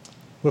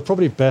 We're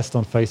probably best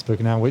on Facebook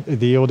now.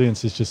 The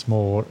audience is just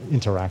more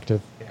interactive.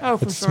 Oh,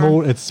 for It's sure.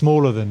 small.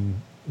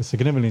 It's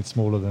significantly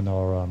smaller than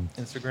our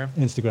Instagram.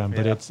 Instagram,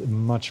 but Yeah. it's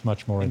much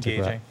more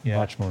Engaging, yeah.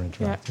 much more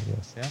interactive.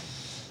 Yes.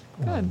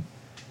 Yeah. Good.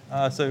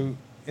 So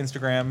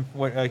Instagram.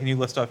 What can you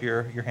list off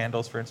your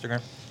handles for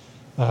Instagram?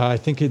 I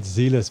think it's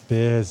Zealous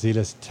Beer,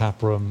 Zealous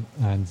Taproom,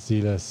 and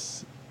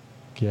Zealous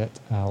Get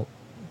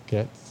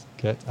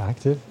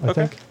Active. I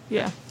Okay. think,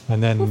 Yeah.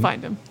 and then We'll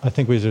find him. I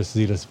think we're just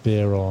Zealous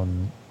Beer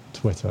on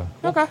Twitter.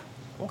 Okay.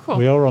 Cool.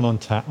 We are on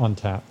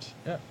Untapped.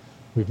 Yeah.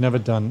 We've never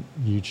done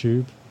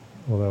YouTube,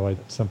 although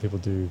some people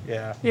do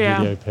Yeah. Yeah.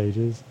 video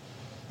pages.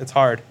 It's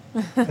hard.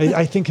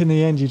 I think in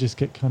the end you just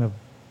get kind of,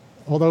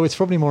 although it's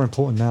probably more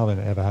important now than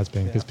it ever has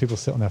been because Yeah. people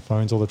sit on their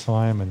phones all the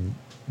time and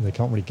they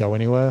can't really go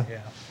anywhere. Yeah.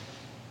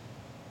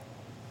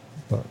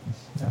 But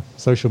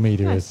social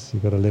media Nice.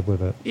 you've got to live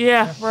with it.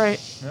 Yeah. Right.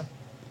 Yeah.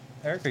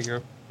 Erica,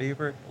 your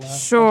favorite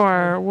last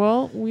Sure.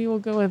 Well, we will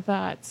go with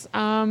that.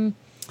 I'd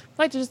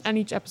like to just end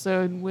each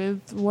episode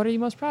with what are you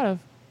most proud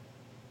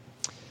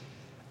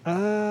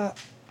of?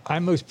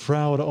 I'm most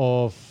proud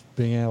of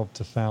being able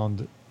to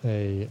found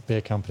a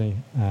beer company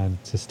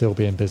and to still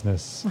be in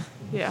business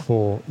Yeah.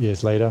 4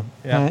 years later,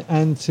 Yeah.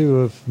 and to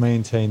have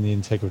maintained the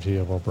integrity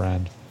of our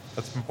brand.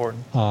 That's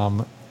important.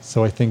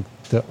 So I think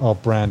that our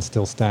brand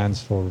still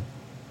stands for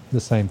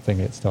the same thing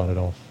it started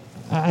off,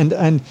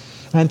 and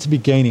to be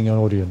gaining an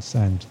audience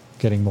and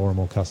getting more and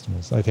more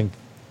customers. I think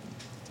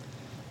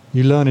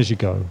you learn as you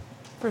go,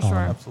 For sure.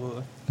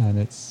 Absolutely. and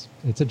it's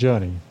a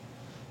journey,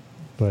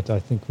 but I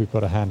think we've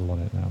got a handle on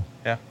it now.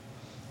 Yeah.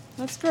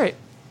 That's great.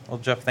 Well,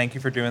 Jeff, thank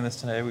you for doing this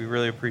today. We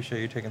really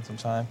appreciate you taking some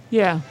time.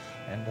 Yeah.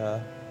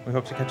 And we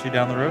hope to catch you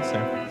down the road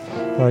soon.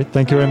 All right.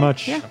 Thank you very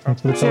much. Yeah.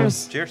 Thanks for the time.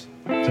 Cheers. Cheers.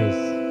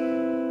 Cheers.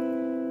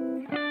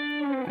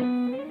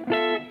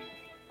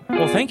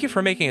 Well, thank you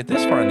for making it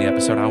this far in the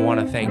episode. I want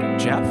to thank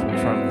Jeff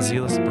from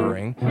Zealous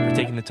Brewing for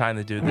taking the time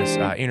to do this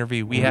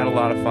interview. We had a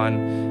lot of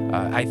fun.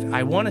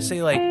 I want to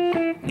say, like,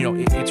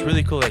 it's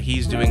really cool that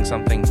he's doing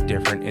something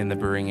different in the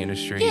brewing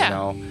industry. Yeah.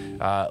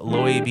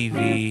 Low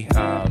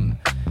ABV.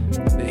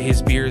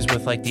 His beers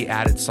with like the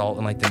added salt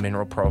and like the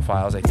mineral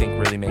profiles, I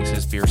think really makes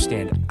his beer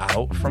stand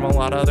out from a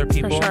lot of other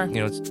people. For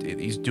sure.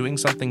 He's doing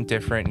something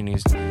different, and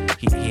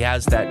he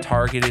has that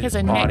targeted He has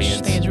a niche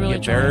audience. that he's really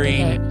very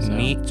trying to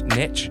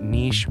hit, so.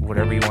 niche,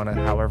 whatever you want to,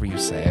 however you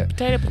say it.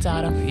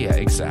 Potato. Yeah,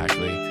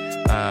 exactly.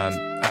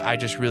 I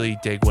just really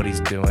dig what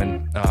he's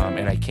doing,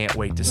 and I can't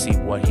wait to see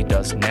what he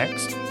does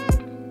next.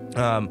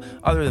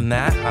 Other than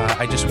that,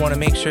 I just want to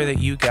make sure that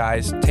you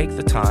guys take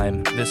the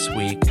time this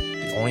week.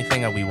 The only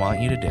thing that we want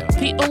you to do,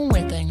 The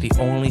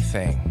only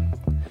thing.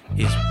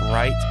 is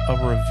write a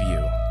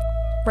review.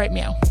 Right,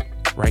 meow.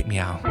 Write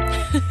meow.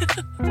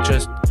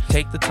 Just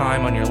take the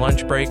time on your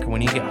lunch break,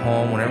 when you get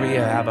home, whenever you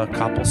have a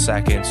couple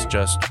seconds,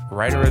 just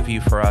write a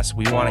review for us.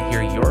 We want to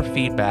hear your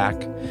feedback,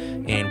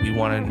 and we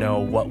want to know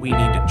what we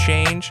need to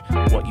change,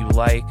 what you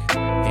like,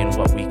 and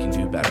what we can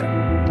do better.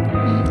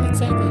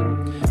 Exactly.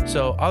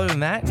 So other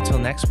than that, until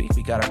next week,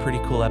 we got a pretty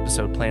cool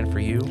episode planned for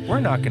you. We're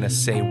not going to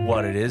say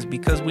what it is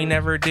because we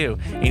never do.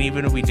 And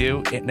even if we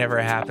do, it never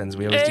happens.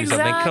 We always do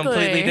something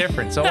completely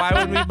different. So why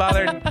would we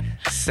bother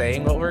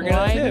saying what we're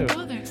going to do? Why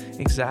bother?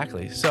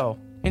 Exactly. So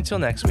until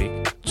next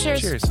week.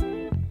 Cheers. Cheers.